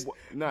slowest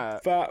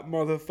fat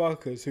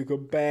motherfuckers who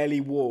can barely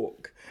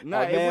walk.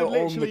 No, it would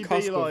literally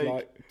be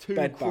like 2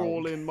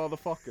 crawling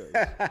motherfuckers.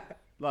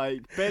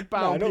 Like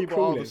bedbound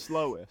people are the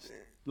slowest.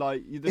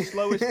 Like the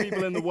slowest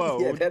people in the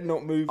world. Yeah, they're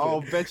not moving.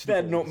 Are vegetables.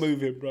 They're not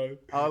moving, bro.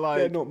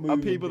 They're not moving. Are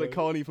people that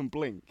can't even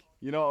blink.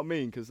 You know what I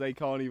mean? Because they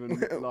can't even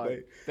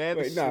they're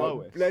the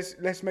slowest.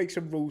 Let's make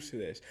some rules to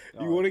this.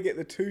 You want to get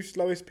the 2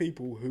 slowest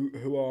people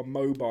who are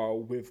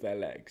mobile with their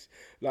legs.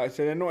 Like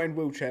so, they're not in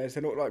wheelchairs.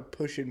 They're not like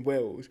pushing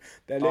wheels.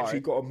 They're literally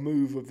got to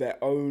move of their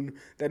own.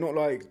 They're not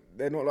like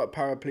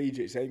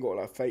paraplegics. They ain't got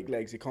like fake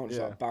legs. They can't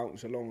just like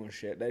bounce along and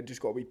shit. They've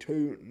just got to be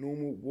 2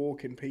 normal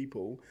walking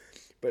people,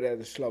 but they're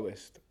the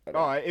slowest. All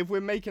right, if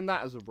we're making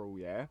that as a rule,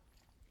 yeah.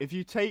 If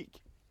you take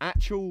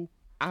actual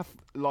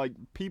like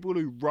people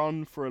who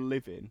run for a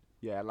living.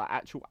 Yeah, like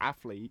actual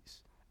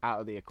athletes out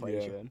of the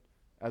equation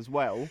as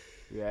well,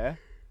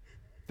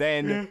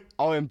 then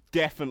I am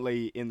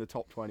definitely in the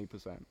top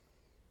 20%.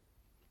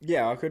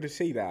 Yeah, I could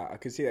see that.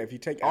 If you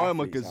take I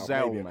am a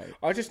gazelle, mate.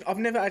 I've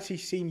never actually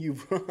seen you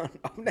run.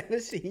 I've never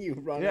seen you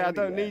run. Yeah, I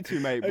don't need to,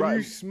 mate. And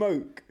you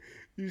smoke.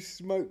 You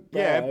smoke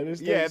bad.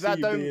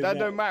 That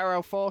don't matter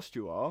how fast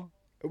you are.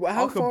 Well,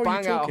 how far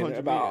are you talking 100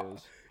 about?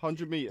 Meters.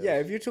 100 meters. Yeah,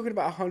 if you're talking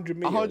about 100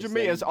 meters. 100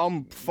 meters,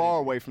 I'm far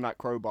away from that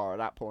crowbar at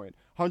that point.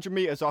 100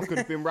 meters, I could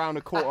have been round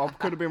I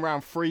could have been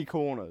round 3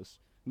 corners.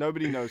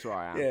 Nobody knows where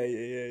I am. Yeah.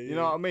 You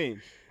know what I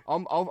mean?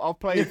 I've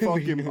played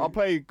I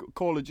play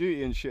Call of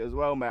Duty and shit as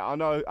well, mate. I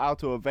know how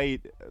to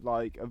evade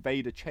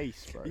a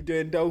chase, bro. You're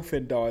doing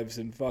dolphin dives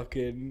and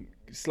fucking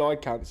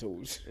slide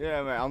cancels.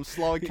 Yeah, mate. I'm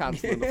slide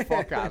cancelling the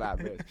fuck out of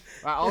that bitch.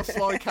 Like, I'll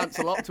slide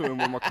cancel up to him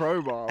with my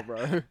crowbar,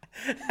 bro.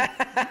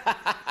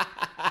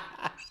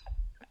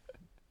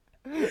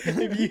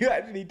 If you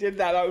actually did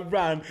that, I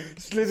ran,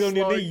 slid on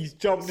your knees,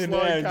 jumped in the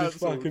air, and just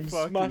fucking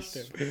smashed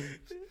him.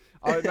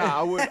 I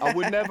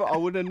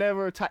would have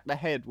never attacked the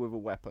head with a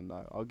weapon,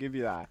 though. I'll give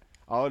you that.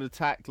 I would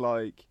attack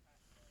like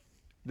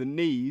the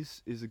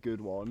knees is a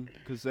good one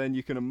because then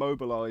you can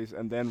immobilize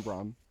and then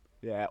run.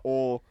 Yeah,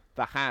 or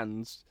the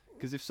hands.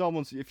 Because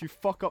if you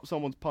fuck up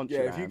someone's punch,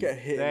 if you get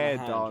hit, they're in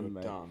the hand, done,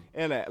 mate. Done.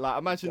 Innit? Like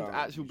imagine done.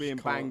 actually being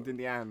banged in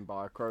the hand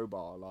by a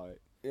crowbar, like.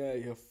 Yeah,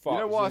 you're fucked. You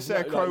know why I say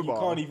a crowbar? You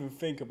can't even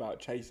think about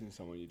chasing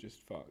someone. You're just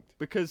fucked.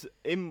 Because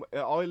I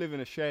live in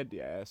a shed,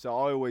 yeah. So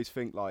I always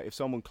think like if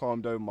someone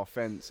climbed over my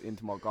fence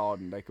into my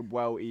garden, they could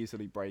well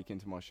easily break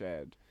into my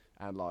shed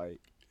and like.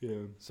 Yeah.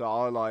 So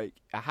I like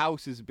a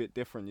house is a bit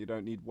different. You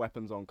don't need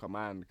weapons on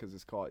command because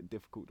it's quite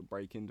difficult to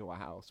break into a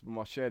house. But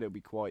my shed it'll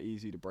be quite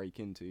easy to break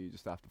into. You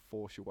just have to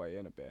force your way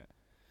in a bit.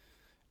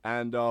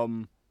 And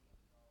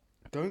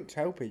don't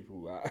tell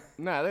people that.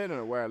 Nah, they don't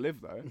know where I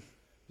live though.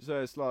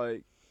 So it's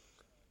like.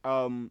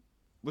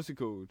 What's it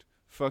called?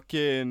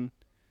 Fucking.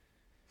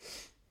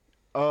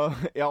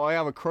 Yeah, I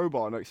have a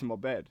crowbar next to my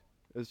bed.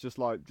 It's just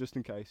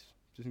in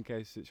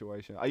case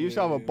situation. I used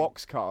to have a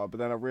box cutter, but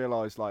then I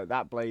realised like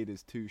that blade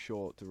is too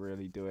short to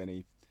really do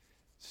any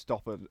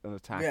stop an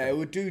attack. Yeah, it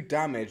would do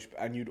damage,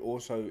 and it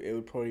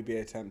would probably be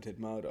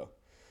attempted murder.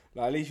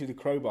 Like at least with the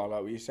crowbar,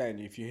 like what you're saying,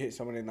 if you hit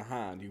someone in the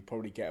hand, you'd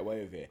probably get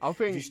away with it. I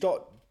think if you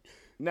start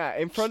Nah,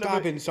 in front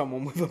stabbing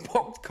someone with a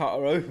box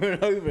cutter over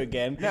and over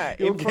again. Nah,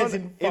 in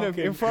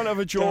front of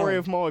a jury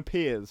of my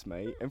peers,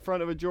 mate. In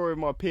front of a jury of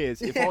my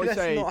peers. If I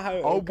say I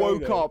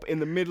woke up in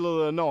the middle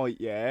of the night,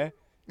 yeah,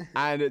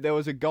 and there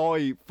was a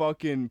guy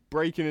fucking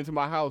breaking into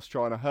my house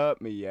trying to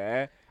hurt me,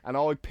 yeah, and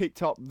I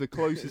picked up the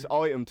closest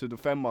item to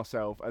defend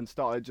myself and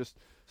started just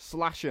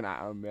slashing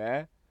at him,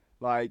 yeah.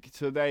 Like,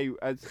 so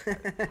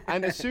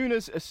and as soon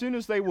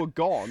as they were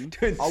gone,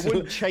 I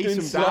wouldn't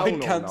chase them down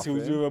or nothing.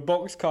 With a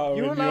box cutter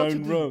You're in your own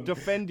allowed room. to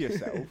defend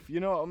yourself. You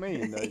know what I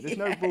mean? There's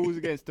no rules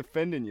against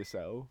defending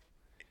yourself.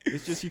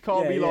 It's just you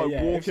can't be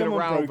walking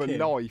around with a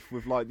knife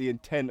with like the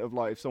intent of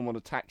like if someone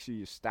attacks you,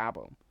 you stab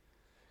them.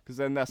 Because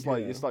then that's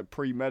like it's like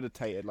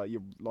premeditated. Like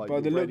you're like.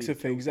 By the looks of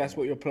things, that's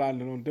what you're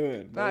planning on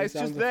doing. No, it's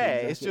just there.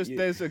 It's just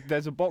there's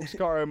a box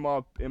cutter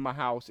in my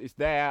house. It's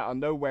there. I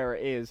know where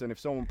it is, and if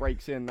someone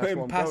breaks in, that's what I'm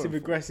going for. Putting passive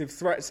aggressive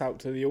threats out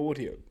to the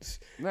audience,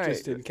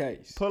 just in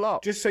case. Pull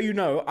up. Just so you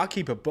know, I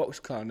keep a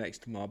box cutter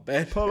next to my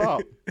bed. Pull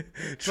up.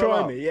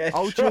 Try me, yeah.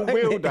 I'll dual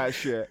wield that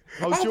shit.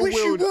 I'll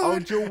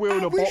dual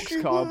wield a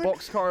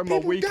box cutter in my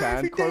weak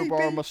hand,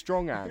 crowbar in my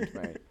strong hand,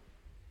 mate.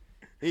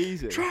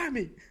 Easy. Try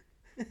me.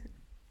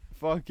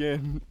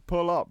 Fucking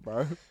pull up,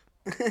 bro.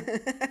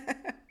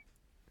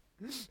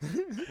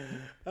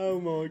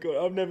 Oh my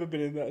god, I've never been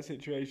in that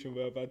situation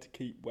where I've had to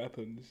keep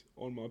weapons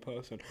on my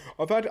person.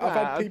 I've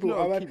had people.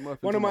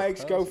 One of my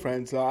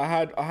ex-girlfriends.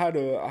 Like I had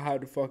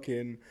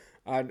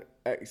an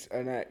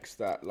ex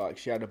that like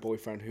she had a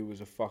boyfriend who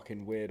was a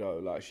fucking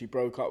weirdo. Like she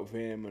broke up with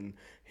him and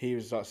he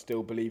was like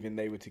still believing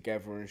they were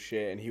together and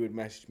shit. And he would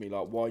message me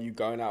like, "Why are you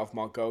going out with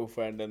my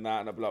girlfriend and that?"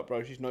 And I'd be like,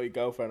 "Bro, she's not your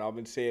girlfriend. I've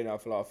been seeing her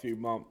for like a few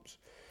months.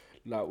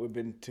 Like we've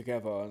been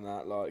together and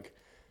that. Like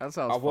that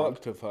sounds. I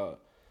worked with her."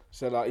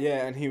 So like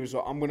yeah, and he was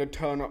like, "I'm gonna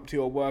turn up to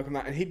your work and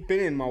that." And he'd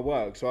been in my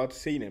work, so I'd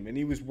seen him, and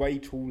he was way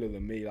taller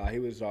than me. Like he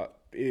was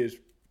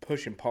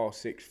pushing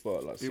past 6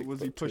 foot. Like 6 was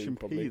foot he pushing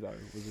two, P though?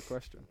 Was the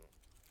question.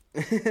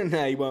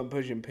 No, he weren't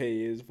pushing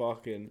P. He was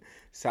fucking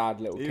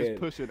sad little kid. He was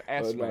pushing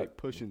S, mate,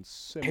 pushing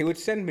simp. He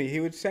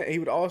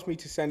would ask me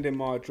to send him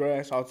my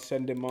address. I'd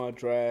send him my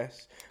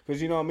address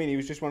because you know what I mean. He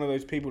was just one of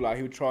those people like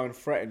he would try and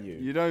threaten you.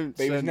 You don't.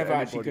 But he was never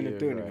actually going to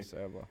do anything.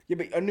 Ever. Yeah,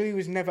 but I knew he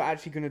was never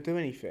actually going to do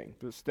anything.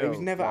 But still, he was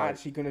never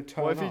actually going to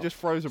turn up. What if he just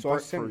throws a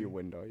brick through your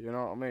window? You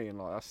know what I mean?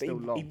 Like that's still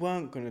long. He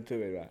weren't going to do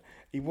it. That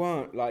he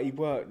weren't like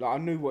I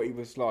knew what he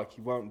was like.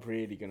 He weren't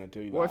really going to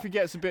do that. What if he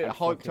gets a bit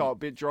hyped up, a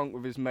bit drunk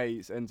with his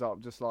mates, ends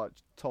up just like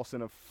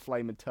tossing a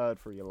flaming turd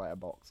through your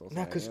letterbox or something?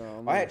 No, because you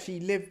know I actually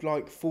lived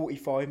like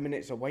 45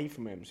 minutes away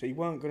from him, so he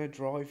weren't going to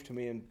drive to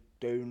me and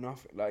do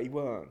nothing. Like he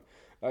weren't.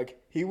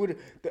 Like he would,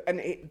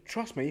 and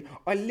trust me,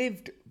 I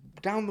lived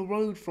down the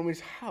road from his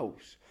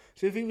house.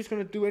 So if he was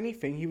going to do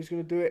anything, he was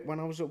going to do it when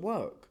I was at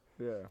work.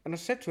 Yeah. And I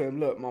said to him,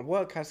 "Look, my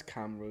work has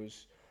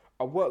cameras.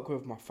 I work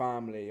with my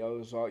family." I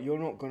was like, "You're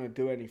not going to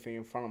do anything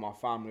in front of my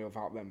family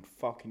without them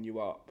fucking you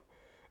up."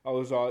 I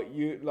was like,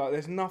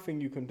 there's nothing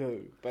you can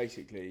do,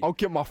 basically. I'll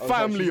get my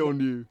family on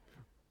you.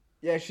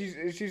 Yeah, she's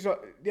like,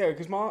 yeah,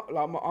 because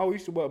I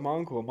used to work with my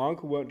uncle, and my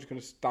uncle weren't just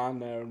gonna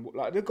stand there and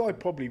like the guy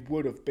probably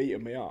would have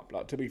beaten me up.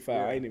 Like to be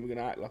fair, I ain't even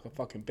gonna act like a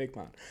fucking big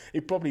man.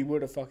 He probably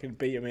would have fucking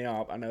beaten me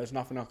up, and there was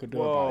nothing I could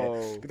do about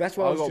it. But that's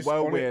why I was just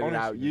weirded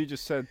out.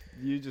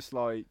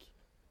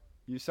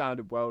 You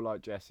sounded well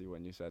like Jesse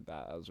when you said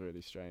that. That was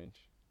really strange.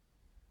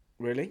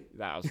 Really?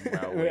 That was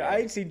well weird. I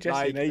ain't seen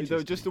Jesse in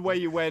ages. Just the way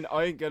you went,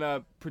 I ain't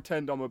gonna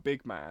pretend I'm a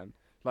big man.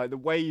 Like the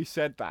way you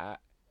said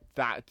that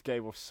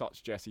gave off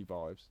such Jesse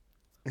vibes.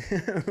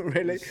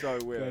 Really? It's so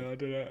weird. I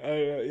don't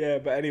know. Yeah,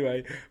 but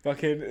anyway,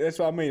 fucking. That's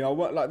what I mean.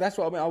 That's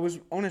what I mean. I was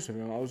honest with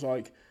him. I was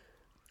like,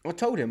 I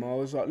told him, I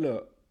was like,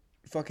 look,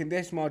 fucking,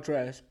 this is my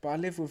address, but I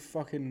live with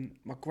fucking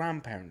my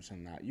grandparents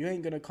and that. You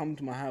ain't gonna come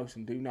to my house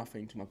and do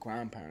nothing to my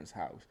grandparents'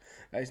 house.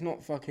 Like, it's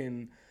not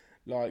fucking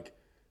like.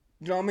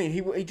 Do you know what I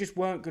mean? He just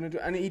weren't gonna do.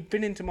 And he'd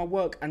been into my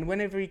work, and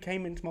whenever he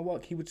came into my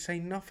work, he would say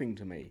nothing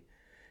to me.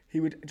 He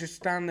would just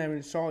stand there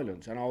in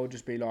silence, and I would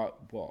just be like,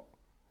 what?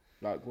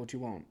 Like, what do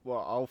you want?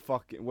 Well, I'll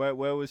fucking... Where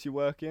was you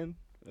working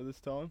at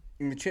this time?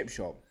 In the chip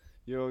shop.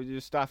 You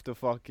just have to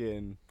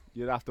fucking...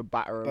 You'd have to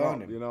batter him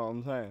up, you know what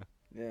I'm saying?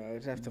 Yeah,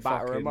 I'd have to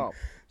batter him up.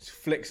 Just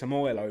flick some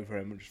oil over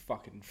him and just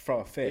fucking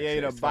throw a fit. He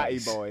ain't a batty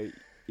boy.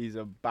 He's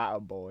a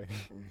batter boy.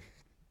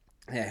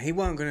 Yeah, he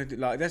weren't going to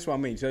do... Like, that's what I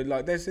mean. So,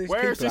 like, there's these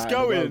Where is this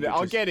going?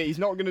 I'll get it. He's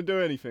not going to do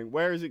anything.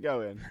 Where is it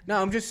going?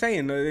 No, I'm just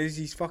saying, there's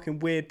these fucking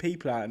weird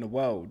people out in the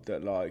world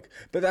that, like...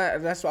 But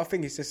that's what I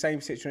think. It's the same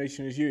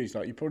situation as you. It's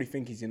like, you probably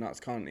think he's a nuts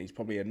cunt. He's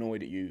probably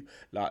annoyed at you,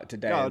 like,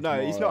 today.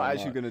 No, he's not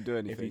actually going to do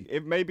anything.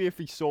 Maybe if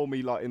he saw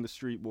me, like, in the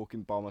street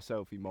walking by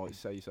myself, he might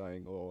say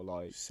something or,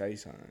 like... Say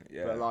something,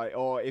 yeah. But, like,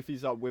 or if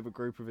he's, like, with a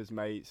group of his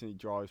mates and he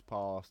drives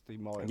past, he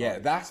might... Yeah,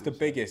 like, that's the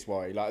biggest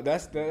way. Like,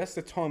 that's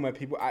the time where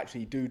people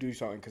actually do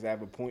something because they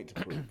have a point to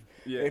prove.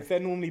 Yeah. If they're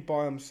normally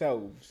by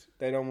themselves,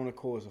 they don't want to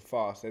cause a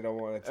fuss. They don't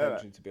want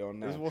attention to be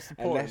on them. What's the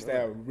point, unless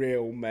they're a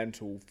real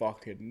mental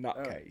fucking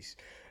nutcase.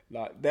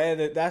 Like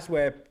that's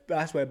where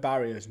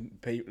barriers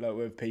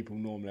with people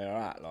normally are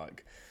at.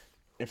 Like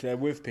if they're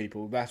with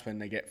people, that's when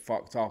they get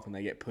fucked up and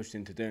they get pushed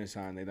into doing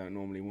something they don't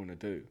normally want to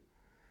do.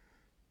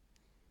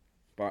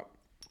 But,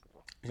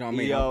 you know what I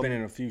mean? I've been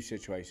in a few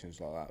situations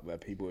like that where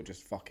people are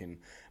just fucking...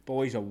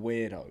 Boys are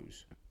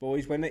weirdos.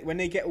 Boys, when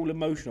they get all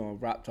emotional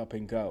and wrapped up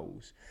in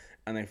girls,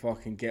 and they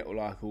fucking get all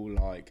like... Do you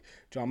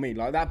know what I mean?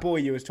 Like that boy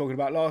you was talking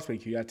about last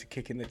week who you had to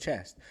kick in the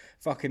chest.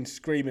 Fucking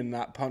screaming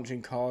that,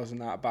 punching cars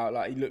and that about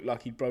like he looked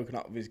like he'd broken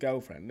up with his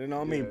girlfriend. You know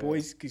what I mean?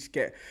 Boys just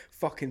get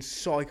fucking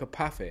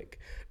psychopathic.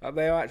 Like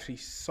they are actually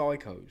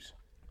psychos.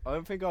 I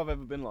don't think I've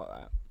ever been like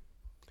that.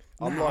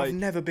 I've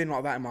never been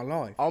like that in my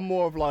life. I'm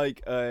more of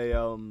like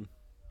a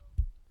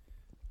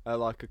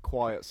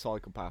quiet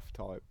psychopath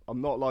type.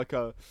 I'm not like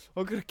I'm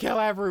gonna kill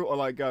everyone or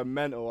like go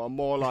mental. I'm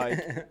more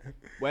like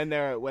when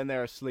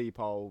they're asleep,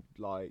 I'll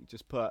like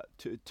just put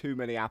too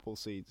many apple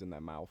seeds in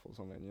their mouth or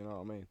something. You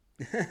know what I mean?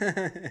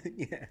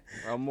 Yeah.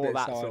 I'm more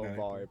that sort of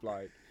vibe.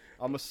 Like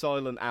I'm a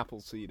silent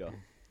apple seeder.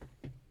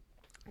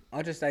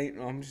 I'm just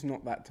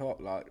not that type.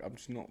 Like I'm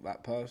just not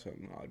that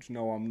person. I just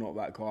know I'm not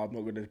that guy. I'm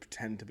not going to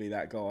pretend to be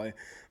that guy.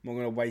 I'm not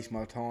going to waste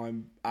my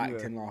time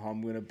acting like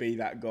I'm going to be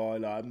that guy.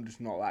 Like I'm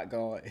just not that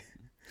guy.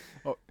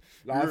 Oh,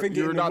 like, I think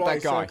you're not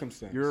that guy.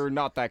 You're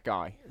not that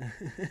guy.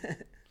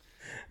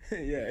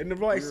 Yeah, in the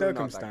right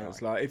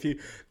circumstance. Like if you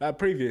like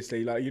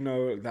previously, like you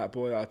know that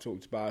boy that I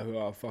talked about who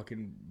I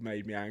fucking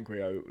made me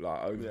angry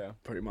over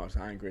pretty much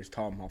the angriest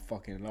time of my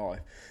fucking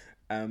life.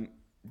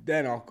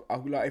 Then I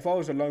like if I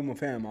was alone with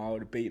him, I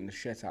would have beaten the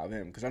shit out of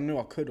him because I knew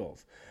I could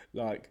have,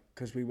 like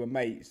because we were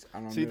mates.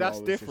 And I See, that's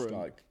different.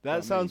 Just, like,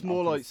 that sounds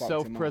more like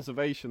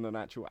self-preservation than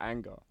actual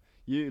anger.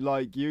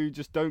 You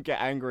just don't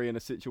get angry in a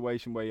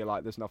situation where you're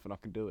like, there's nothing I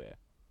can do here.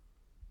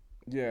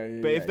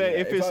 Yeah. But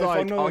if it's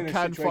like I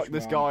can fuck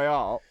this guy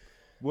up,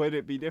 would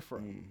it be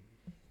different?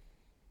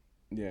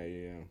 Yeah.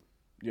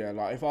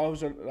 Like if I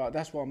was like,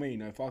 that's what I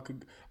mean. If I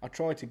could, I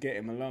tried to get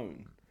him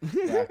alone.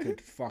 I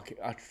could fuck it.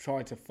 I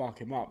tried to fuck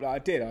him up. Like I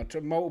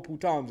did. Multiple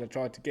times. I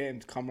tried to get him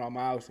to come around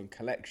my house and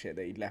collect shit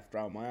that he'd left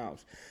around my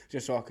house,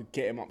 just so I could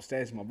get him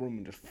upstairs in my room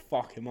and just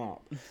fuck him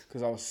up.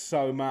 Because I was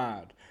so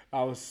mad.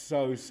 I was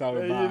so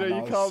mad.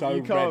 I was so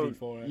ready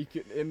for it. You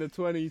could, in the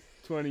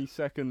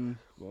 22nd,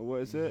 what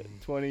is it?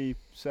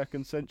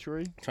 22nd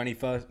century?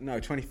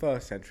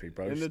 21st century,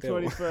 bro. In the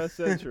 21st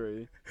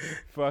century,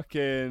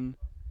 fucking,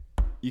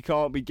 you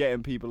can't be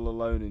getting people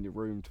alone in your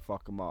room to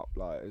fuck them up.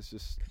 Like it's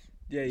just.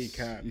 Yeah, you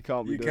can. You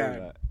can't be doing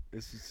that.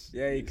 It's just,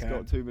 it's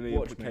got too many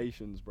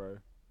implications, bro.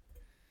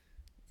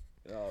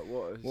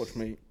 Watch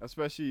me.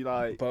 Especially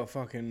like. But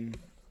fucking.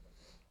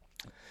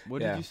 What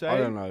did you say? I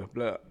don't know.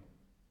 Look.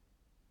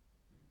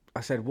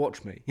 I said,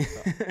 watch me.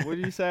 What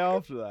did you say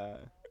after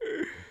that?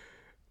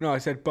 No, I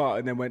said but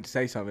and then went to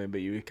say something, but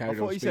you carried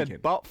on speaking. I thought you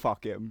said butt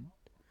fuck him.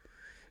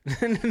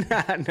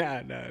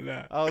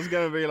 Nah. I was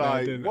going to be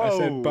like, whoa. I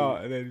said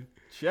but and then.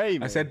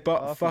 Shame. I said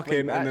butt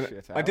fucking, and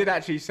then I did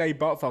actually say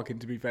butt fucking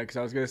to be fair, because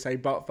I was going to say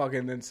butt fucking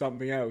and then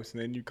something else,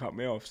 and then you cut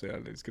me off, so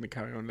it's going to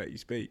carry on and let you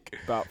speak.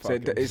 Butt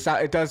fucking. So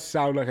it does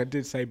sound like I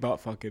did say butt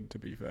fucking, to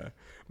be fair.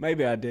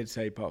 Maybe I did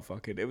say butt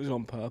fucking. It was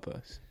on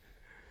purpose.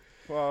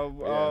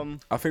 Well,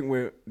 I think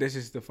we're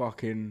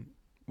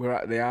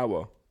at the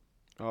hour.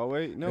 Oh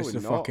wait, no, we're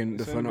not.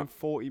 It's only been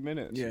 40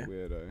 minutes. Yeah.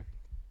 Weirdo.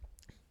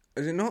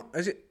 Is it not?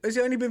 Has it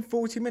only been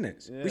 40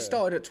 minutes? Yeah. We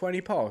started at 20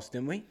 past,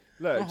 didn't we?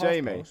 Look,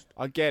 Jamie,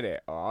 I get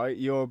it, alright?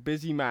 You're a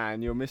busy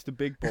man. You're Mr.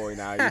 Big Boy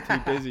now. You're too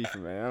busy for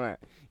me, aren't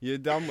it? You're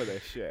done with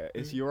this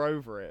shit. You're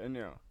over it, aren't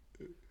you?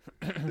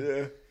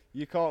 Yeah.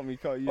 You can't.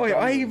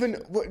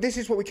 This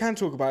is what we can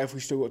talk about if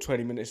we still got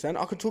 20 minutes then.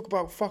 I could talk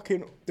about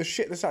fucking the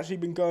shit that's actually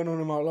been going on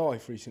in my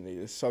life recently.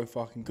 That's so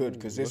fucking good,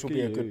 because this will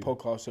be a good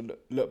podcast to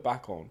look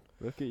back on.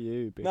 Look at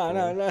you, big boy.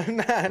 No.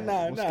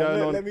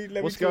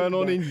 What's going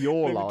on in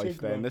your life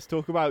then? Let's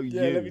talk about you.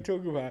 Yeah, let me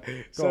talk about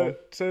it. So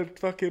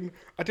fucking,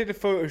 I did a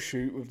photo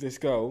shoot with this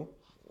girl.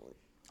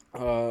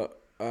 A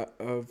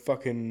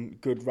fucking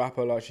good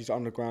rapper, like she's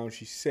underground,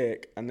 she's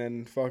sick, and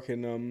then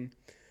fucking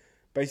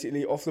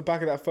basically off the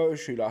back of that photo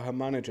shoot, like her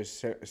manager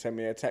sent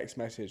me a text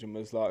message and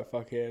was like,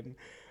 fucking,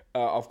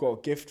 I've got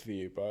a gift for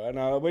you, bro.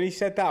 And when he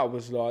said that, I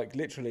was like,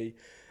 literally,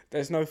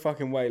 there's no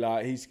fucking way.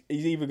 Like he's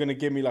either gonna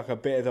give me like a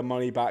bit of the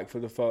money back for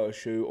the photo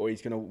shoot, or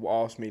he's gonna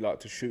ask me like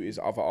to shoot his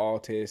other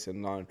artists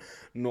and like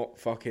not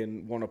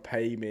fucking want to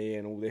pay me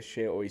and all this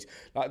shit. Or he's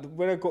like,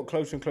 when I got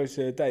closer and closer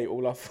to the date,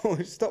 all I thought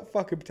was stop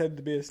fucking pretending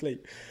to be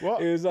asleep.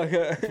 What? It was like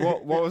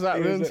what was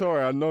that then?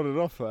 Sorry, I nodded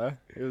off there.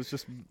 It was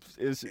just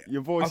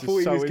your voice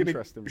is so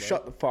interesting.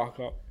 Shut the fuck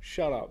up.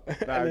 Shut up.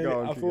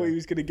 I thought he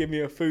was gonna give me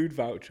a food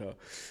voucher.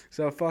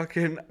 So I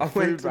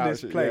went to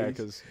this place. Yeah,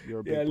 because you're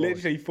a big boy.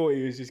 Literally thought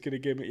he was just gonna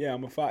give me. Yeah,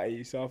 I'm a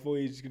fatty, so I thought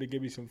he was just gonna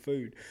give me some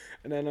food,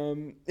 and then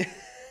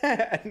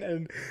and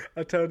then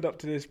I turned up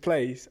to this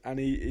place, and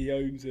he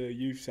owns a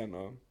youth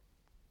centre.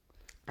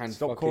 And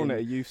stop calling it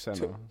a youth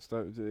centre.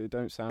 It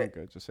don't sound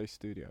good. Just say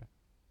studio.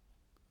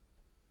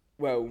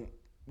 Well,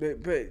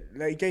 but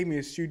they gave me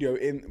a studio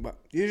in. But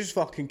you just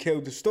fucking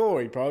killed the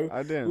story, bro.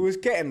 I didn't. We was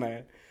getting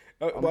there.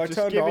 I'm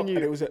just giving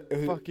you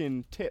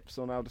fucking tips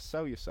on how to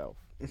sell yourself.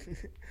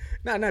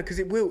 No, because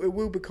it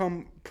will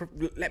become.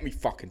 Let me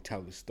fucking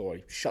tell the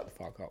story. Shut the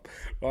fuck up,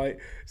 right?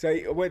 So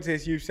I went to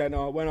this youth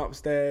centre, went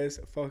upstairs,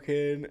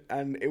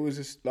 and it was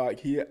just like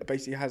he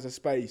basically has a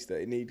space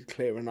that it needed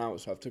clearing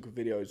out. So I've took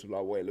videos of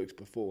like what it looks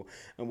before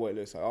and what it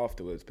looks like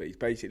afterwards. But he's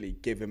basically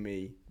given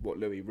me what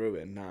Louis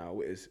ruined.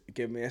 Now is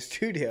giving me a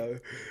studio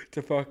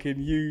to fucking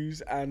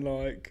use and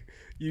like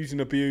use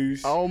and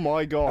abuse. Oh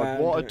my god!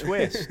 What a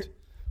twist!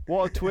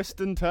 What a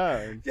twist and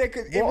turn. Yeah,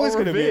 because it was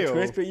going to be a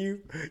twist, but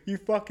you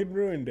fucking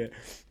ruined it.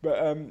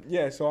 But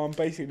yeah, so I'm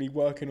basically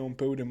working on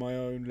building my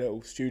own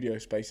little studio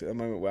space at the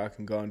moment where I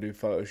can go and do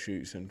photo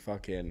shoots and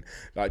fucking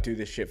like do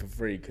this shit for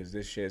free, because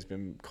this shit has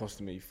been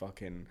costing me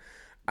fucking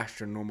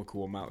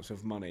astronomical amounts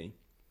of money,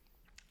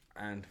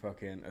 and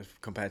fucking as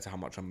compared to how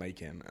much I'm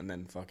making, and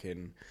then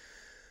fucking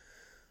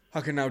I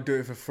can now do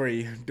it for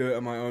free, do it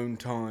at my own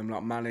time,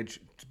 like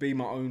manage, to be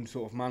my own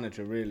sort of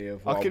manager, really.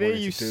 Of what I can hear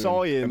you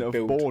sighing of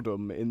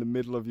boredom in the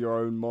middle of your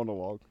own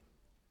monologue.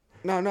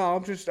 No,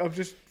 I'm just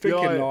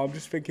thinking, like, I'm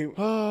just thinking.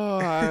 Oh,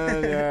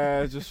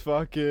 yeah, just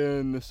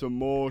fucking some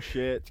more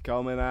shit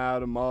coming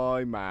out of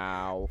my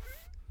mouth.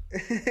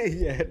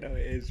 Yeah, no,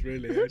 it is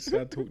really.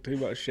 I talk too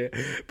much shit,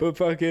 but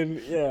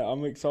fucking yeah,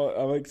 I'm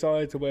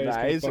excited to where it's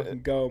gonna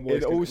fucking go and what in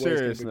it's all gonna,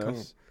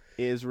 seriousness,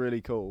 it is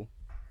really cool.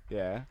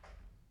 Yeah.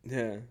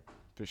 Yeah.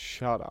 But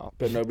shut up.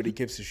 But nobody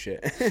gives a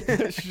shit.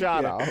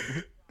 Shut up.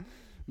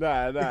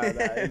 No,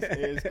 it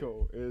is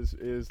cool. It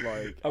is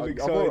like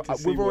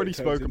we've already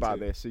spoke about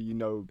this, so you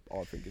know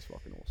I think it's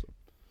fucking awesome.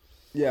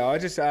 Yeah, I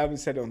haven't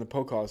said it on the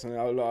podcast, and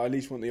I at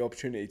least want the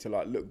opportunity to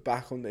like look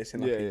back on this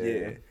in like a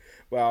year,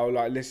 where I'll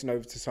like listen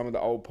over to some of the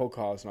old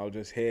podcasts, and I'll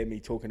just hear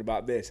me talking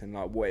about this and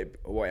like what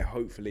it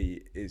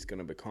hopefully is going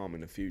to become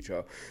in the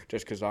future.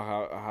 Just because I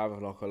have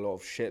like a lot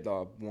of shit that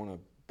I want to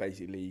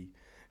basically.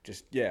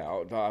 Just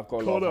I've got a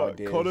lot of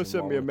ideas. Connor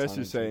sent me a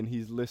message saying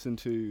he's listened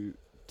to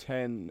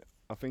 10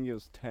 of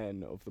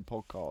the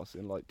podcast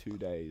in like 2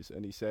 days,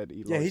 and he said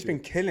he's been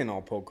killing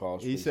our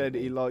podcast. He said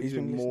he likes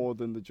it more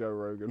than the Joe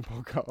Rogan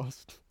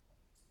podcast.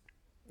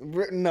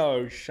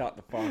 No, shut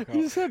the fuck up.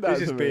 He said that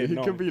to me. He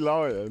could be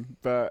lying,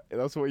 but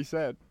that's what he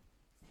said.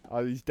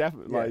 He's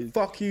definitely like,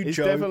 fuck you, it's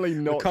Joe. Definitely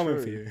not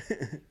coming true. for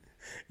you.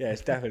 Yeah,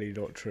 it's definitely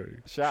not true.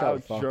 Shout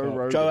out Joe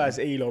Rogan. Joe has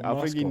Elon Musk.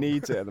 I think he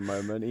needs it at the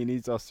moment. He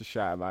needs us to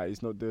shout him out.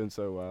 He's not doing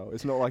so well.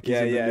 It's not like he's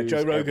in the news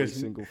Joe Rogan. Every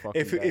single fucking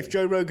day. If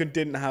Joe Rogan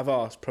didn't have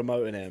us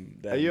promoting him,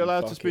 then are you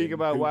allowed to speak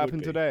about what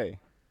happened today?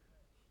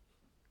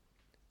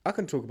 I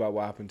can talk about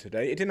what happened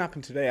today. It didn't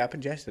happen today. It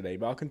happened yesterday,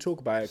 but I can talk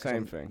about it.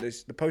 Same thing.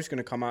 The post's going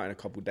to come out in a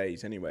couple of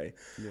days anyway.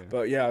 Yeah.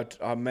 But yeah,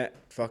 I met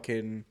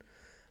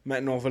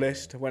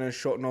Novelist. Went and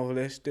shot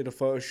Novelist. Did a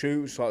photo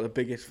shoot. It's like the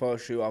biggest photo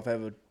shoot I've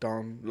ever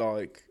done.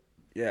 Like.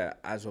 Yeah,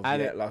 as of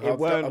and yet. Like,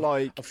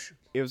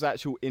 it was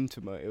actual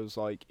intimate. It was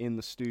like in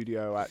the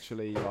studio,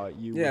 actually. Like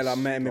you. Yeah, like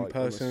I met him in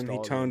person. He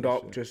turned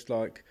up just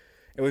like.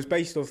 It was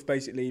based off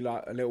basically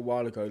like a little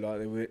while ago.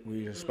 Like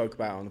we just spoke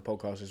about it on the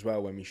podcast as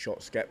well when we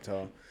shot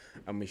Skepta,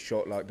 and we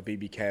shot like the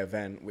BBK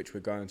event, which we're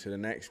going to the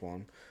next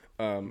one.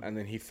 And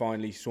then he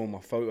finally saw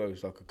my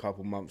photos like a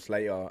couple months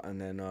later,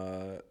 and then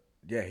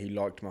he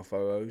liked my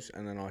photos,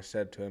 and then I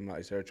said to him,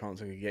 like, is there a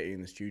chance I could get you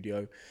in the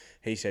studio?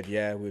 He said,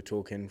 yeah. We were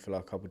talking for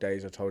like a couple of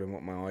days. I told him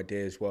what my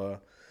ideas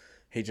were.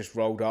 He just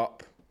rolled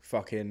up,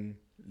 fucking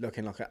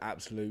looking like an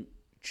absolute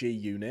G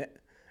unit,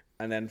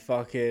 and then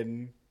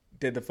fucking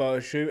did the photo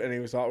shoot, and he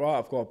was like, right,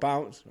 I've got to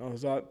bounce. I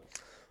was like,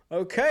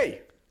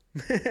 okay.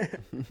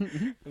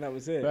 And that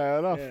was it. Fair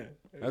enough. Yeah,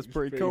 that's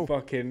pretty cool.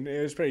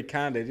 It was pretty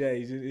candid. Yeah,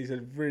 he's a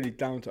really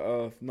down to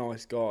earth,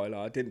 nice guy. Like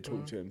I didn't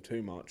talk to him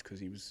too much because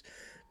he was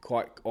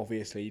quite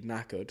obviously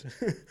knackered.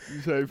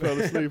 So he fell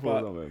asleep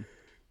or something?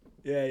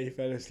 Yeah, he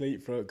fell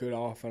asleep for a good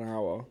half an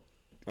hour.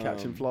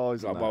 Catching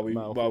flies like while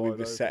we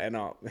were setting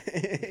up.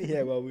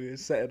 Yeah, while we were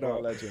setting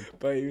up. Legend.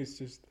 But he was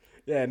just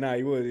he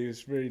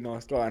was a really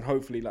nice guy, and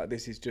hopefully like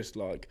this is just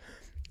like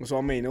so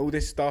I mean all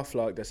this stuff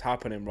like that's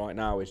happening right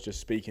now is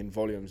just speaking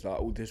volumes. Like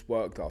all this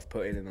work that I've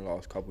put in the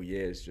last couple of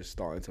years just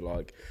starting to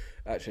like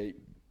actually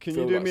can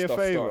you do me a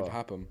favour?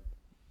 Happen.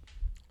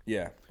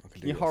 Yeah, I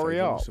can you hurry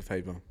up? What's a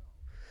favour?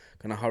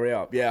 Can I hurry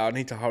up? Yeah, I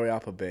need to hurry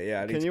up a bit.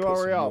 Yeah, can you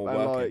hurry up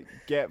and like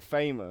get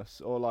famous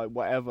or like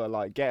whatever,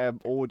 like get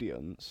an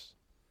audience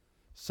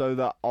so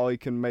that I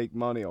can make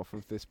money off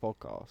of this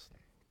podcast?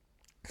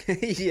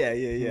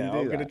 Yeah.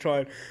 I'm gonna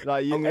try.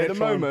 Like at the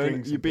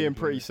moment, you're being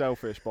pretty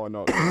selfish by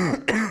not.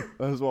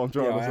 That's what I'm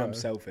trying to say. I am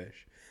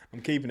selfish.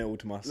 I'm keeping it all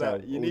to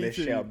myself. All this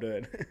shit I'm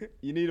doing.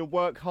 You need to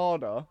work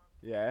harder.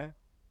 Yeah.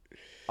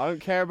 I don't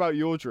care about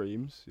your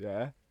dreams.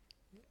 Yeah.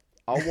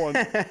 I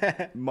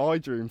want my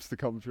dreams to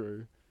come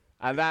true.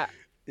 And that,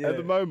 at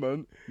the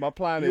moment, my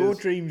plan your is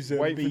dreams are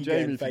wait for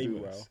Jamie to do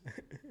well.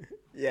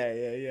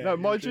 Yeah. No,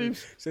 my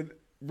dreams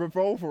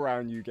revolve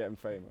around you getting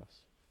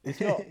famous.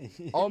 It's not.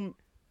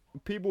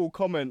 People will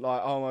comment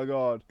like, "Oh my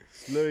god,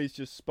 Louis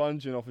just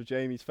sponging off of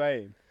Jamie's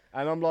fame,"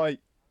 and I'm like,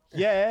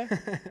 "Yeah,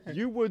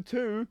 you would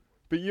too,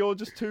 but you're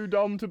just too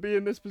dumb to be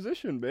in this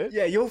position, bitch.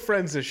 Yeah, your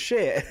friends are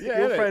shit. Yeah,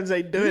 your friends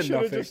ain't doing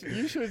nothing.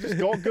 You should have just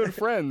got good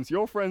friends.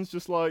 Your friends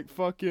just like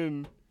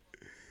fucking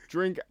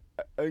drink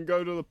and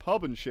go to the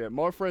pub and shit.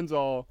 My friends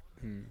are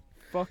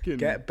fucking...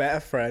 Get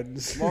better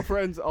friends. My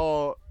friends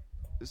are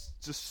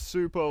just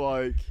super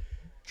like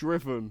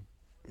driven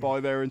by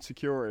their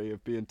insecurity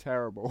of being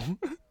terrible.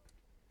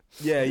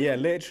 Yeah,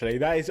 literally.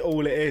 That is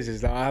all it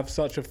is that I have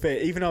such a fear.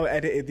 Even though I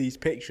edited these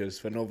pictures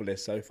for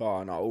Novelist so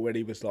far and I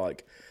already was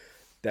like,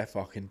 they're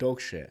fucking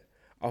dog shit.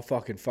 I'll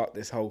fucking fuck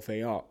this whole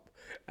thing up.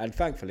 And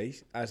thankfully,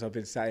 as I've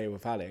been sat here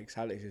with Alex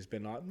has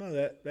been like,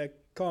 no, they're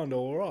kind of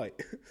all right.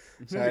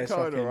 So they're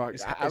kind of all right.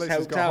 Alex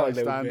has got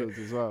high standards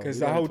as well. Because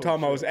the whole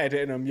time I was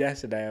editing them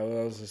yesterday,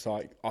 I was just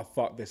like, I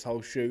fucked this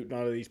whole shoot.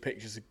 None of these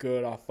pictures are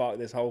good. I fucked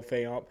this whole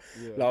thing up.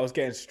 Yeah. Like, I was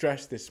getting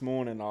stressed this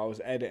morning. I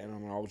was editing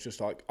them and I was just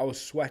like, I was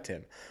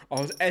sweating.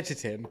 I was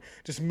editing,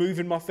 just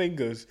moving my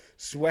fingers,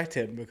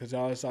 sweating because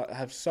I was like, I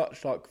have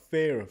such like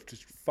fear of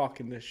just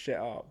fucking this shit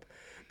up.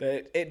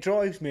 But it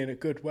drives me in a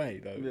good way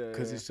though,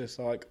 because it's just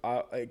like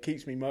it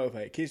keeps me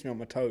motivated, it keeps me on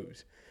my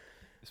toes.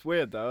 It's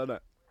weird though, isn't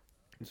it?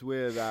 It's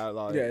weird that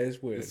like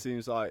it's weird. It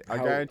seems like I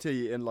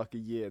guarantee you in like a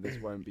year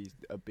this won't be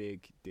a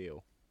big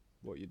deal.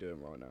 What you're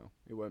doing right now,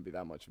 it won't be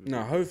that much of a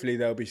deal. Hopefully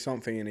there'll be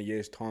something in a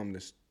year's time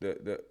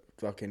that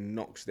fucking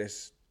knocks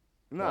this.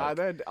 No, I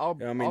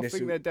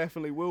think there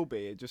definitely will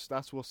be.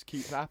 That's what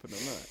keeps happening,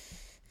 isn't it?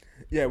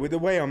 Yeah, with the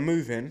way I'm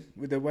moving,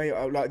 with the way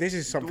this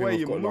is something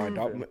I've got lined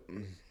up.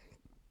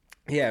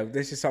 Yeah,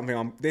 this is something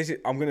I'm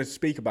going to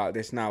speak about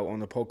this now on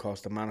the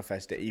podcast to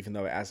manifest it, even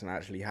though it hasn't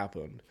actually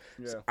happened.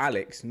 Yeah. So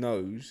Alex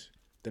knows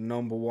the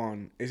number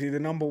one. Is he the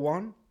number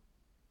one?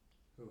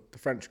 Who? The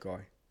French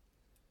guy.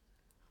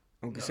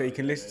 So you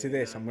can listen to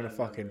this. I'm going to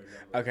fucking...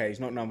 Okay,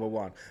 he's not number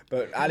one.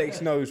 But Alex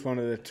knows one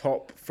of the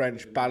top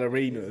French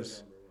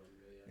ballerinas.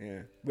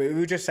 Yeah.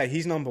 We'll just say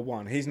he's number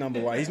one. He's number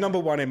one. He's number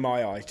one in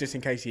my eyes, just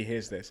in case he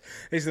hears this.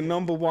 He's the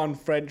number one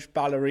French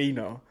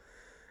ballerina.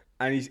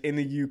 And he's in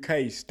the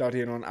UK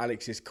studying on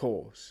Alex's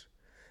course.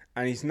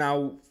 And he's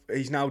now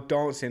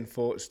dancing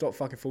for... Stop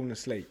fucking falling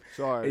asleep.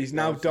 Sorry. He's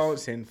now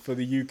dancing for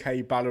the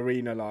UK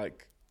ballerina,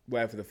 like,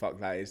 wherever the fuck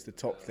that is, the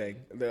top thing.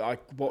 That I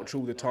watch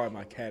all the time,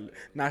 I care.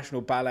 National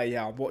Ballet,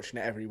 yeah, I'm watching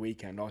it every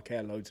weekend. I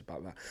care loads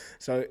about that.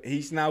 So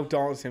he's now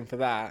dancing for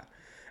that.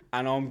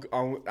 And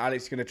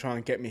Alex is going to try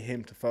and get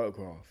him to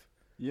photograph.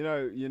 You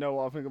know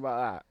what I think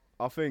about that?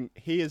 I think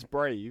he is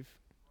brave,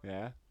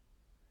 yeah,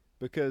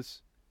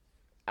 because...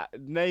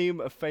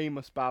 Name a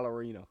famous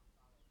ballerina.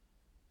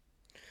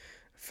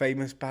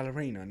 Famous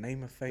ballerina?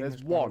 Name a famous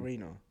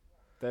ballerina.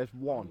 There's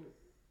one.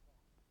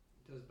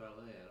 He does ballet. I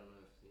don't know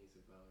if he's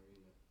a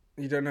ballerina.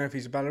 You don't know if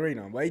he's a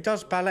ballerina? Well, he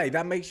does ballet.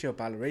 That makes you a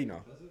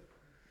ballerina. Does it?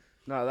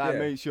 No, that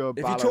makes you a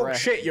ballerina. If you talk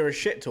shit, you're a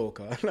shit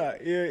talker.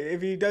 Like,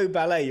 if you do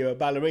ballet, you're a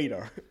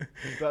ballerina.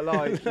 But,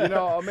 like, you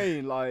know what I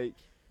mean? Like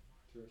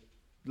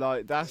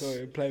that's...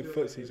 Sorry, playing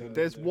footsies.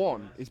 There's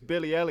one. It's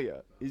Billy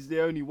Elliot. He's the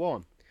only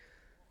one.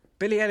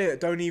 Billy Elliot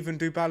don't even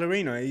do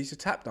ballerina. He's a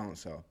tap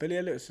dancer. Billy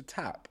Elliot's a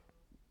tap.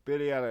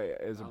 Billy Elliot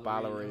is a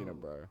ballerina,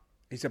 bro.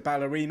 He's a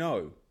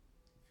ballerino.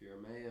 If you're a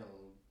male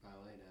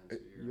ballet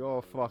dancer, you're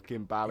a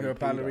fucking ballerina. You're a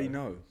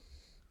ballerino.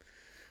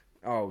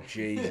 Oh,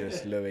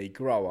 Jesus, Louis,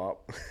 grow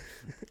up.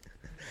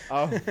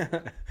 But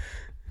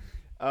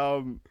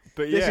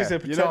yeah, this is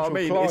a you know what I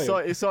mean?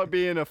 Client. It's like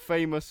being a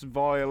famous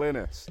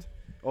violinist,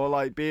 or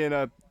like being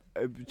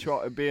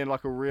being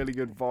like a really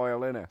good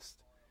violinist.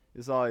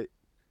 It's like,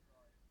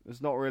 it's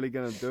not really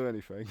gonna do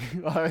anything.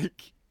 You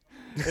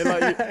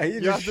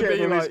just have to be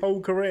his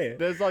whole career.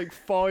 There's like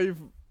 5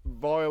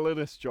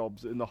 violinist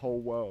jobs in the whole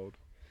world.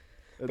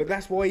 But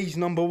that's why he's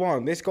number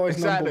one. This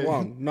guy's number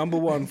one. Number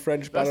one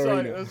French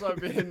ballerina. That's like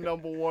being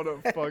number one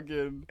at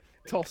fucking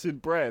tossing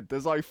bread.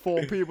 There's like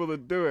 4 people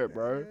that do it,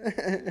 bro.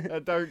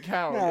 That don't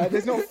count. No,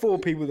 there's not 4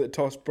 people that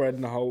toss bread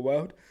in the whole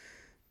world.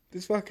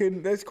 There's quite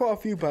a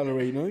few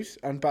ballerinos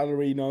and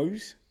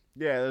ballerinos.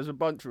 Yeah, there's a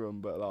bunch of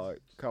them, but like,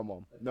 come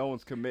on, no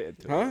one's committed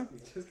to it.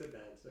 He's just a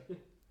dancer.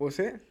 What's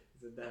it?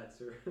 He's a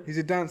dancer. He's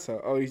a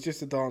dancer. Oh, he's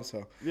just a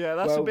dancer. Yeah,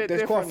 that's a bit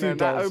different. Quite a few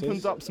that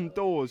opens up some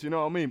doors, you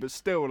know what I mean? But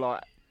still,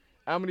 like,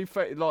 how many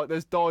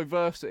there's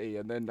diversity,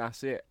 and then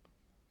that's it.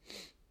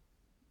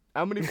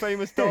 How many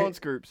famous dance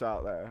groups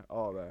out there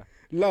are there?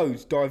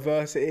 Loads.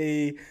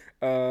 Diversity.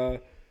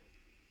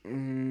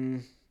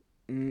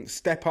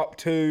 Step Up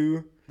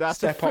 2. That's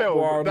Step a film.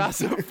 Up 1.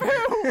 That's a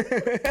film.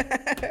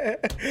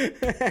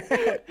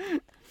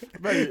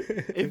 Mate,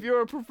 if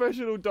you're a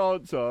professional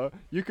dancer,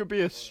 you could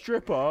be a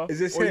stripper, is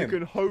this or him? You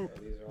can hope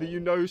that you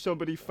know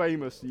somebody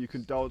famous that you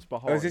can dance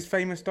behind. Oh, is this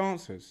famous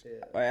dancers?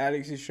 Yeah. Like,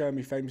 Alex is showing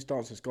me famous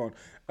dancers. Go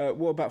on.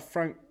 What about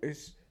Frank? Yeah,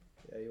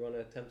 you want to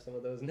attempt some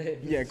of those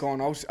names? Yeah, go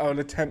on. I'll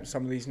attempt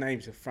some of these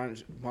names of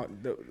French.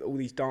 All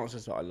these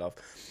dancers that I love.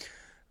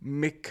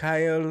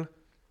 Mikhail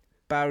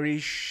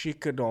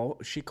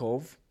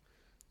Baryshnikov,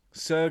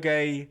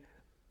 Sergei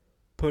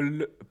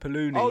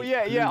Poluni. Oh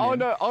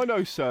yeah, I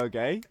know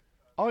Sergei.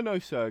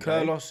 Carlos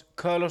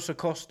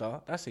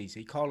Acosta. That's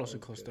easy. Carlos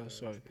Acosta.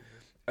 Sorry.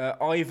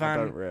 Ivan. I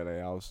don't really.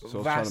 I was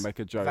trying to make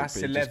a joke, but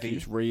he just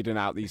keeps reading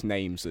out these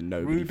names that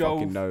nobody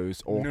fucking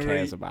knows or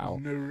cares about.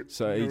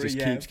 So he just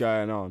keeps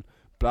going on.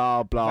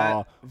 Blah,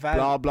 blah,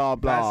 blah, blah, blah,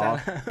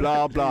 blah,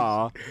 blah,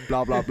 blah,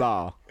 blah,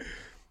 blah.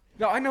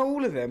 No, I know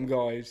all of them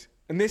guys.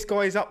 And this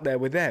guy's up there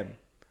with them.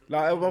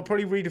 Like, I'll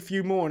probably read a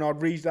few more and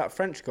I'd read that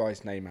French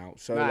guy's name out.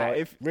 So,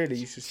 really,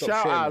 you should stop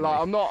shout shitting out, on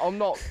like, me. I'm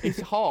not,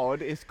 it's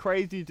hard, it's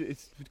crazy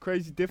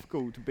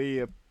difficult to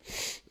be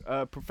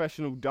a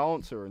professional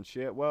dancer and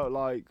shit. Well,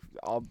 like,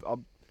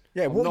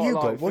 Yeah, I'm what not you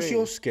like got? What's thing.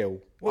 your skill?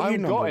 What I you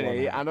haven't number got one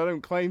any, at? and I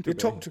don't claim to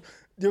be.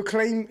 Your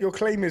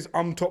claim is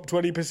I'm top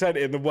 20%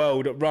 in the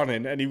world at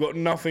running, and you've got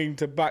nothing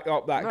to back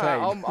up that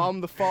claim.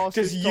 I'm the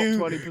fastest Just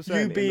top you 20%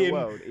 in the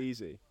world,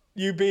 easy.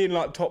 You being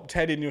like top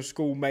 10 in your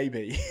school,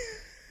 maybe.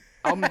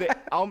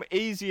 I'm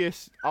easy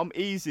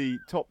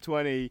top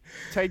 20.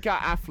 Take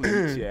out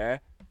athletes, yeah.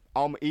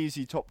 I'm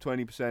easy top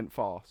 20%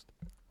 fast.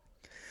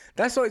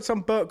 That's like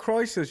some Bert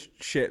Kreischer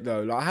shit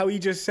though. Like how he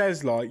just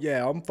says like,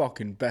 yeah, I'm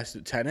fucking best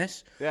at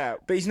tennis. Yeah.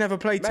 But he's never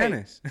played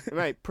tennis.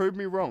 Mate, prove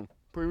me wrong.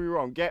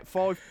 Get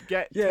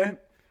 10.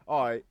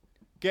 All right.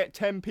 Get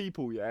 10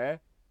 people, yeah.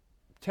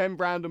 10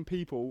 random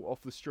people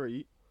off the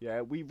street,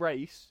 yeah. We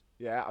race,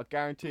 yeah. I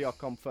guarantee I'll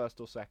come first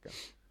or second.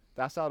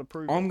 That's how to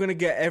prove it. I'm going to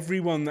get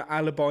everyone that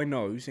Alibi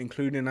knows,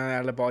 including our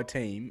Alibi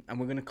team, and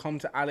we're going to come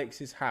to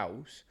Alex's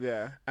house.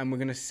 Yeah. And we're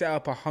going to set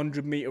up a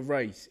 100-meter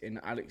race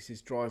in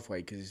Alex's driveway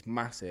because it's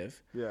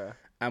massive. Yeah.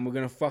 And we're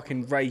going to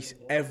fucking race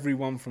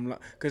everyone from...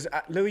 Because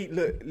Louis,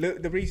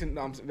 look, the reason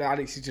that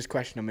Alex is just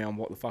questioning me on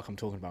what the fuck I'm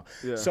talking about.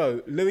 Yeah.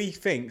 So, Louis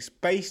thinks,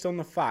 based on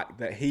the fact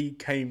that he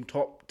came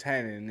top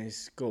 10 in his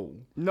school...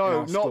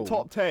 No, not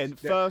top 10,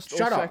 first or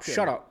second.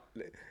 Shut up.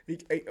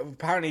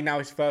 Apparently now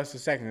it's first or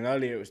second, and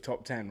earlier it was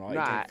top 10, right?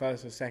 Nah. He came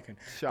first or second.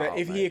 Shut but up,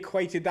 if he mate.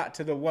 equated that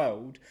to the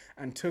world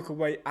and took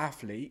away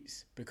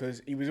athletes,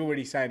 because he was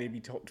already saying he'd be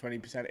top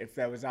 20% if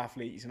there was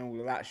athletes and all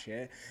of that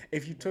shit.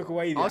 If you took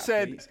away the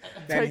athletes,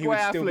 then he would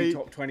still be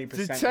top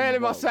 20%. Tell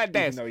him I said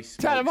this.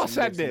 Tell him I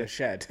said this.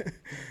 Shed.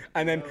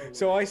 And then,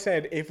 so I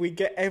said, if we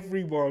get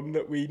everyone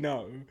that we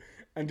know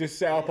and just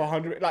set up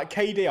 100, like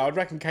KD, I'd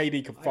reckon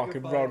KD could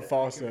fucking run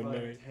faster than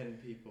Louis. 10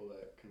 people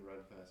that can run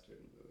faster than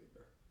Louis,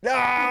 bro. No,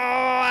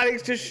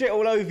 Alex just shit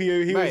all over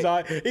you. He Mate. was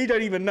like, he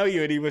don't even know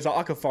you, and he was like,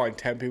 I could find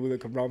 10 people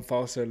that can run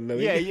faster than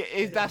Louis.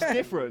 Yeah, that's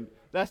different.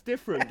 That's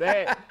different.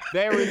 They're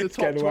in the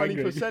top getting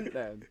angry. 20%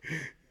 then.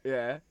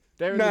 Yeah.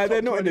 They're not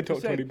in the top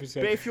 20%.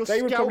 But if you're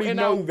They would probably scouting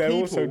know out they're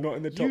people, also not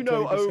in the top you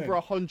know 20%. over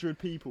 100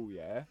 people,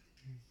 yeah?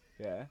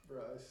 Yeah. Bro,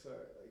 so,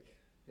 like,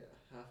 yeah,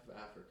 half of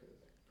Africa.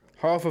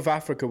 Half of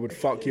Africa would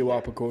fuck you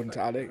up, according to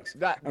Alex.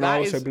 That I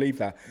also is- believe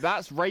that.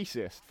 That's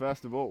racist,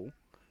 first of all.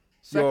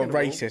 You're Second of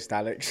all, racist,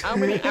 Alex. How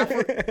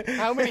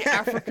many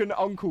African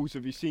uncles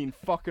have you seen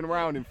fucking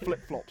around in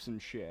flip-flops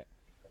and shit?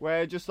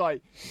 Where just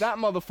like, that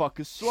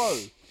motherfucker's slow,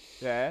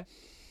 yeah?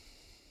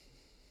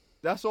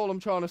 That's all I'm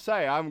trying to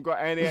say. I haven't got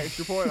any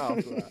extra point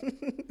after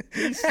that.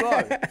 He's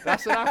slow.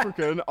 That's an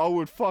African I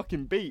would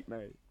fucking beat,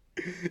 mate.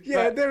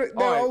 Yeah, they're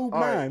old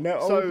alright. man. They're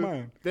So, old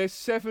man. There's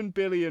 7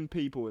 billion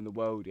people in the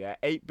world, yeah?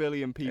 8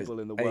 billion people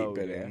in the world,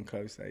 8 billion, yeah?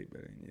 close to 8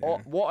 billion, yeah.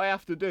 What I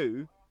have to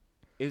do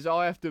is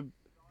I have to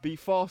be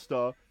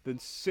faster than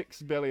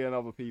 6 billion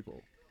other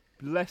people.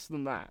 Less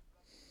than that.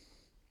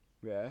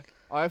 Yeah?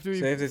 I have to be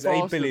So if there's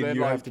faster 8 billion, than,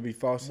 you like, have to be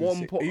faster one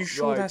than 6. po- Are you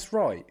sure like- that's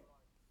right?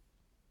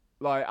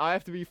 Like, I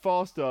have to be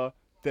faster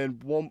than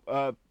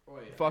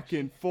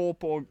fucking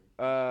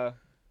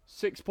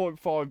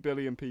 6.5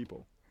 billion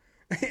people.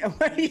 Where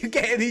are you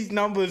getting these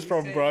numbers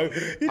from, bro?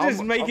 You're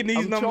just making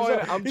these numbers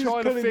up. I'm He's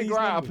trying to pulling these figure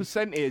out a numbers.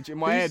 percentage in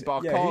my head, but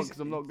I can't because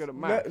I'm not good at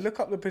maths.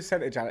 Look up the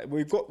percentage, Alex.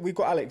 We've got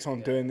Alex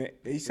on doing it.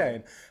 He's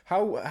saying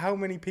how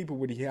many people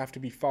would he have to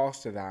be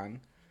faster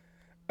than?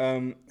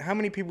 How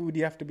many people would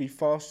he have to be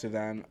faster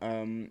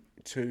than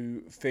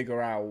to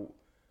figure out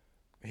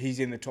he's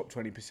in the top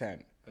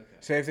 20%? Okay.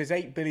 So if there's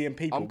 8 billion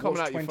people, I'm coming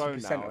what's out your phone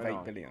 20% now, of ain't I?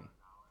 8 billion?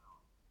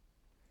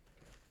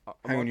 Am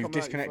Hang I on, you've coming out your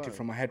disconnected phone?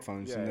 from my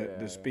headphones, Yeah, and yeah,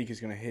 the speaker's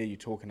going to hear you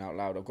talking out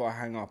loud. I've got to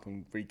hang up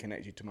and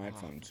reconnect you to my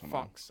headphones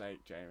somehow. Fuck's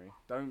sake, Jamie.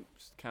 Don't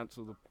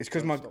cancel the... It's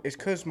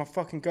because my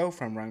fucking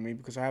girlfriend rang me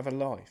because I have a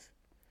life.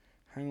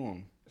 Hang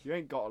on. You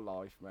ain't got a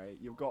life, mate.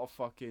 You've got a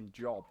fucking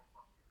job.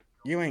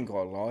 You ain't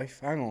got a life.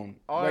 Hang on.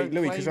 I Wait, don't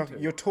Louis, claim because to.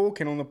 you're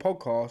talking on the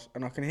podcast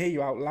and I can hear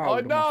you out loud. I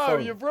on my know,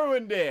 phone. you've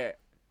ruined it.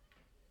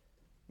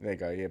 There you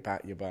go. You're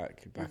back. You're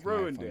back. You're back. You've in my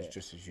ruined headphones it.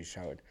 just as you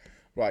shouted.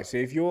 Right. So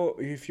if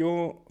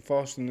you're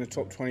faster than the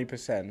top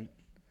 20%,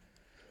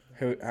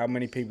 how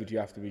many people do you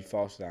have to be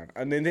faster than?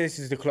 And then this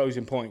is the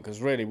closing point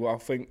because really, well, I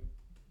think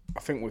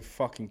we've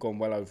fucking gone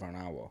well over an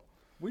hour.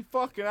 We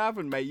fucking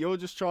haven't, mate. You're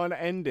just trying to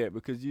end it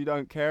because you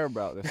don't care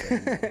about this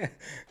anymore.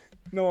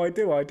 No, I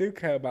do. I do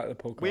care about the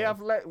podcast.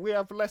 We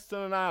have less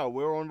than an hour.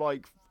 We're on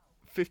like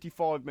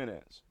 55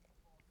 minutes.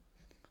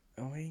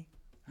 Are we?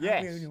 Yes. How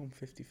are we only on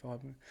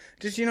 55 minutes?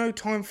 Just,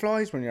 time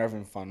flies when you're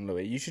having fun,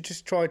 Louis. You should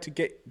just try to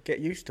get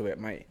used to it,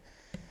 mate.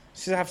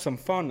 Just have some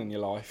fun in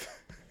your life.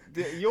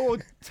 You're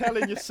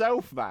telling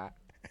yourself that.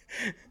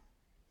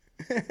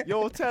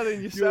 You're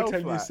telling yourself You're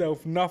telling that.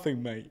 yourself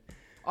nothing, mate.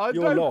 I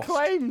You're don't lost.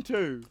 claim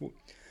to.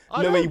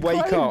 Louis,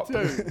 wake up.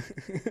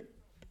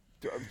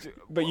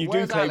 But you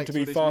Where's do claim Alex to be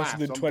with his faster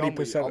maths? than I'm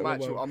 20% done of with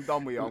the you. world. I'm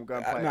done with you. I'm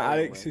going to play No,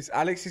 Elden Ring.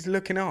 Alex is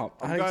looking up.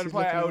 I'm going to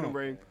play Elden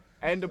Ring.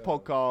 End of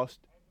podcast.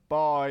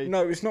 Bye.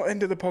 No, it's not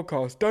end of the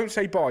podcast. Don't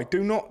say bye.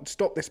 Do not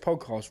stop this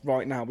podcast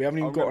right now. We haven't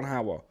even got an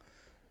hour.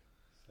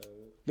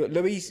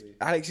 Look,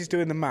 Alex is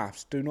doing the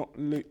maths. Do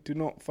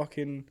not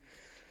fucking.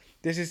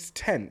 This is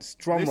tense.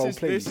 Drum roll,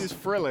 please. This is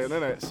thrilling,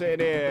 isn't it?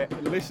 Sitting here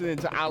listening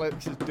to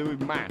Alex is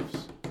doing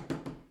maths.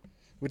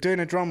 We're doing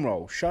a drum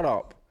roll. Shut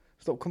up.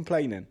 Stop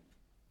complaining.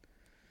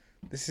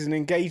 This is an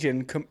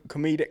engaging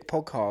comedic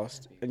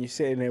podcast, and you're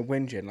sitting there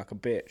whinging like a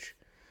bitch.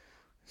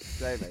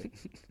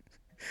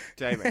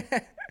 Jamie.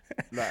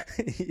 Look.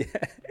 Yeah.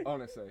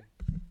 Honestly,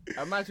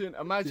 imagine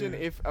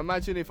if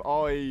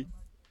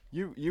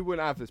you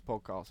wouldn't have this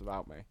podcast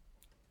without me.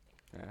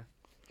 Yeah.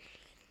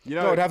 You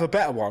know, no, I'd have a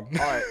better one.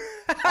 Alright.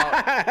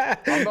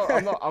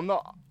 I'm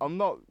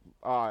not.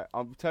 Alright,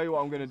 I'll tell you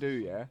what I'm gonna do.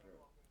 Yeah.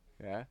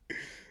 Yeah.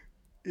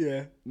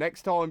 Yeah.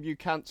 Next time you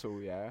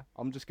cancel, yeah,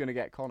 I'm just gonna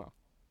get Connor.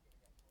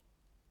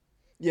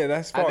 Yeah,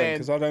 that's fine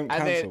because I don't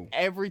cancel. And then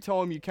every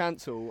time you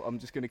cancel, I'm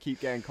just gonna keep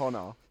getting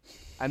Connor,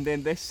 and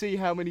then let's see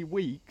how many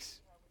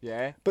weeks.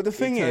 Yeah. But the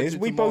thing is,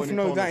 we both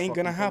know that ain't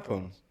gonna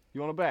happen. Podcast.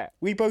 You want to bet?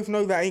 We both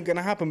know that ain't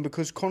gonna happen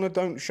because Connor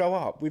don't show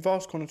up. We've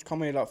asked Connor to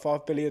come here like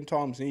 5 billion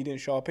times and he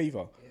didn't show up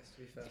either. He has to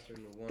be faster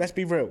than the Let's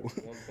be real.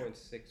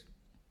 1.6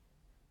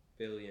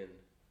 billion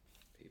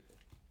people.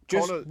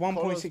 Just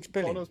 1.6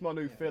 billion. Connor's my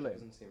new fill-in.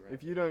 Right.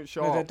 If you don't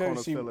show up,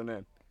 Connor's filling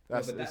in.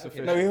 That's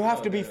official. No, you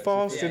have to be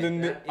faster than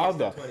the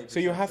other.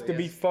 So you have to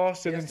be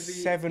faster than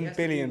 7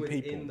 billion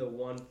people. In the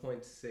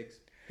 1.6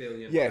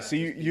 billion. Yeah, so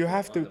you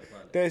have to.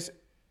 There's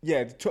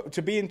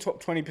to be in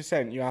top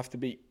 20%, you have to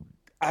be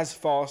as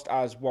fast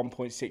as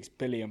 1.6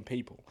 billion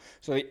people.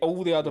 So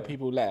all the other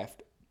people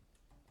left.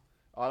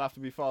 I'll have to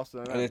be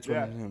faster than that.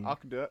 Yeah, I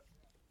can do it.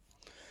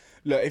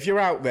 Look, if you're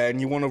out there and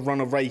you want to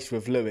run a race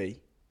with Louis,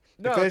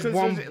 no, because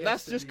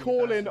that's just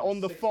calling on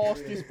the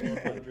fastest people.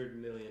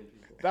 100 million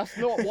people. That's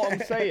not what I'm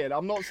saying.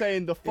 I'm not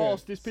saying the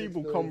fastest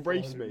people come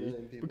race me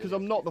because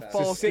I'm not the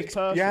fastest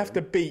person. You have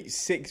to beat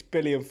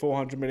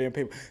 6,400,000,000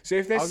 people. So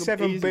if there's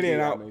 7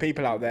 billion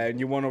people out there and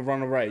you want to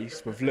run a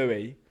race with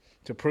Louis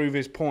to prove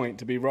his point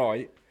to be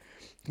right,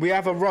 we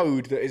have a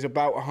road that is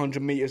about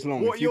 100 metres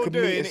long. What you're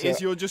doing is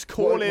you're just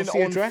calling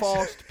on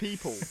fast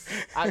people.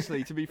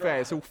 Actually, to be fair,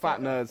 it's all fat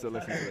nerds that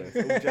listen to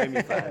this. All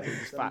Jamie fans are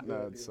just fat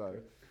nerds, so...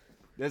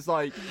 There's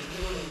like,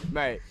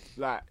 mate,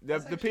 like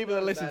the people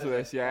that listen to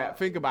this, yeah,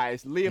 think about it.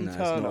 It's Liam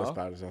Turner. It's not as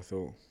bad as I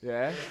thought.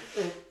 Yeah.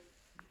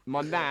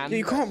 My nan. Yeah,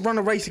 you can't run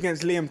a race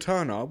against Liam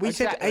Turner. We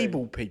said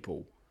able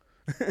people.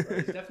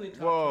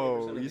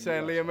 Whoa, you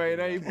saying Liam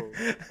ain't able?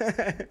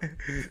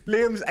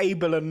 Liam's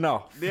able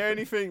enough. The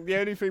only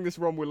thing that's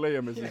wrong with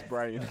Liam is his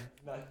brain.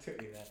 No, I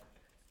took you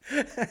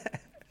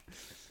that.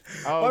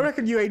 I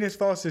reckon you ain't as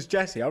fast as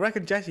Jesse. I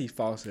reckon Jesse's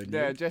faster than you.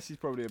 Yeah, Jesse's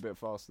probably a bit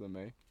faster than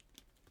me.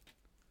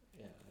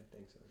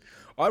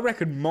 I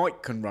reckon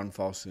Mike can run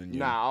faster than you.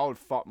 Nah, I would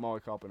fuck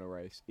Mike up in a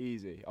race.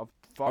 Easy.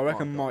 I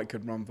reckon Mike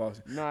could run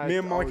faster. No, me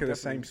and Mike are the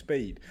same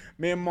speed.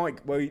 Me and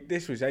Mike, well,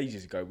 this was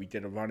ages ago. We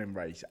did a running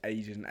race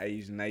ages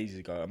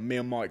ago. And me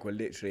and Mike were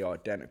literally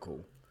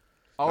identical.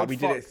 We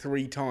did it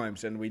 3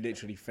 times and we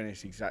literally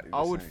finished exactly the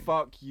same. I would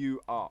fuck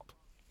you up.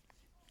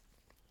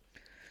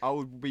 I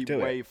would be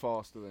way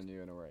faster than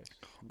you in a race.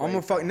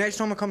 Next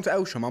time I come to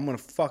Elsham, I'm gonna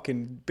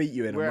fucking beat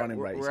you in a running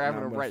race. We're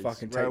having a race.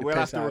 We'll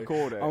have to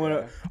record it.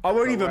 I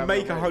won't even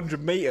make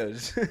 100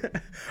 meters.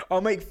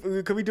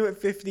 Can we do it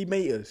 50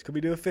 meters? Can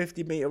we do a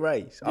 50-meter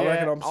race? I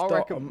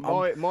reckon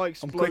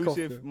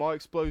my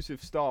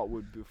explosive start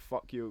would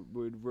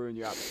ruin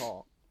you out the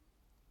park.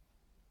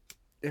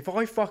 If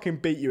I fucking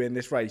beat you in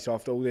this race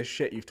after all this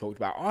shit you've talked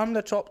about, I'm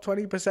the top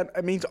 20%.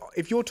 It means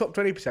if you're top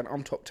 20%,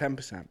 I'm top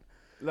 10%.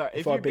 Look,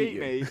 if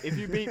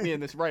you beat me in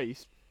this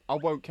race, I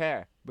won't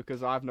care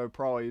because I have no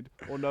pride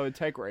or no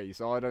integrity,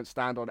 so I don't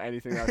stand on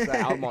anything I say.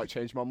 I might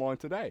change my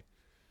mind today.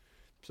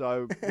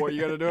 So what are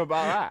you gonna do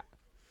about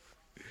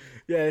that?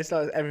 Yeah, it's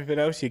like everything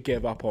else you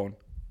give up on,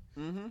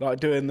 like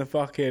doing the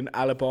fucking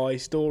alibi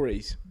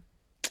stories.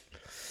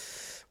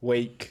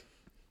 Weak,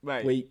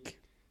 mate. Weak.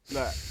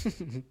 Look.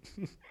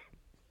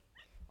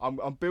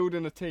 I'm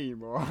building a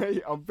team, all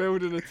right? I'm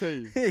building a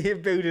team. You're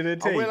building a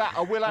team.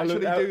 I will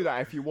actually do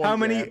that if you want. How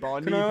many? But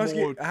I can I ask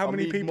you how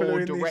many people are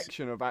in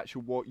direction of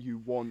actual what you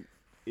want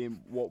in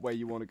what way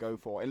you want to go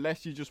for.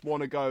 Unless you just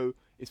want to go,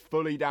 it's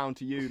fully down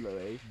to you,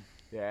 Louis.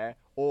 Yeah.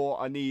 Or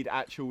I need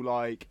actual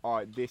like, all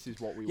right, this is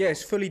what we want. Yeah,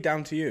 it's fully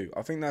down to you.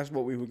 I think that's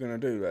what we were gonna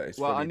do.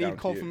 Well, I need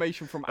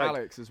confirmation from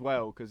Alex as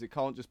well because it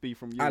can't just be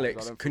from you.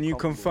 Alex, can you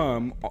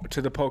confirm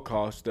to the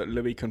podcast that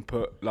Louis can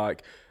put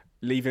like?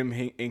 Leave him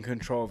in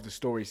control of the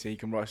story so he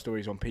can write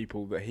stories on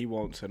people that he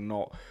wants and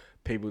not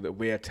people that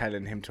we are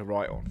telling him to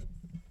write on.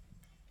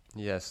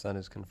 Yes, that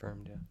is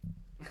confirmed,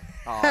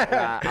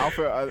 yeah.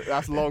 Alfred,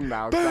 that's long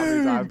now. That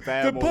means I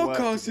have the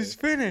podcast is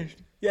finished.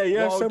 Yeah, you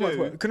have so much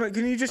work.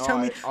 Can you just tell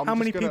me how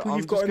many people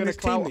you've got in this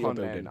team that you're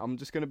building? I'm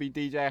just going to be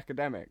DJ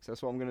Academics.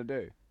 That's what I'm going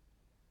to do.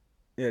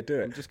 Yeah, do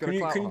it. Can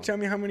you tell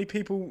me how many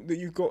people that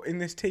you've got in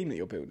this team that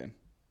you're building?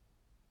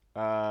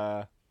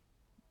 About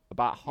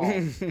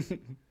half.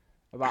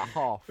 About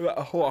half.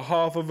 What,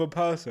 half of a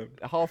person?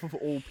 Half of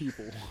all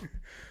people.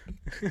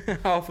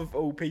 Half of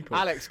all people.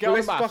 Alex, get on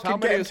the maths. How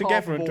many is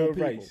together and do a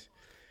people? race?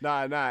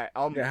 No. Yeah,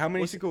 how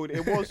many? What's it called?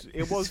 It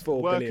was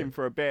working billion.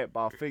 for a bit,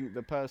 but I think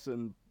the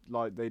person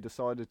they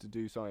decided to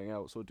do something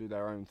else or do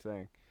their own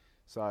thing,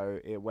 so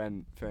it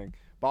went thing.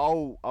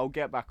 But I'll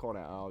get back on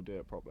it and I'll do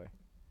it properly.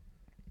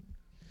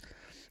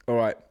 All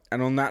right.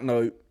 And on that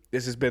note,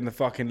 this has been the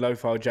fucking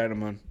Lofi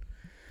Gentleman.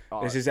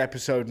 This is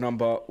episode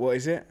number. What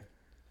is it?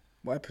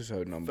 What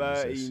episode number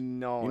 39. is this?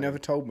 You never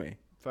told me.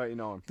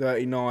 39.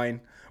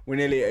 39. We're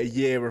nearly at a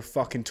year of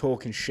fucking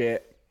talking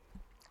shit.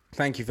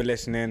 Thank you for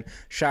listening.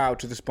 Shout out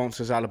to the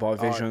sponsors, Alibi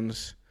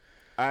Visions.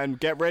 And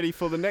get ready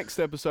for the next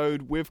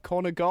episode with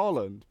Connor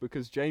Garland,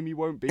 because Jamie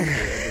won't be here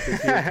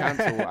because he'll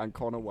cancel and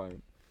Connor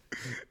won't.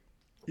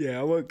 Yeah,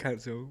 I won't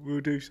cancel.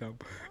 We'll do some.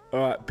 All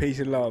right, peace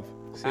and love.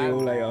 See you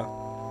all later.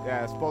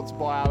 Yeah, sponsored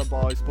by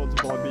Alibi,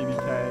 sponsored by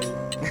BBK,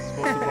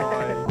 sponsored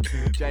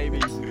by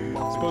Jamie's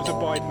sponsored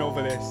by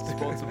Novelist,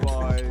 sponsored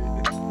by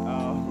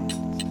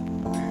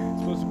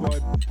sponsored by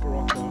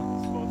Barocca,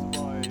 sponsored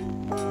by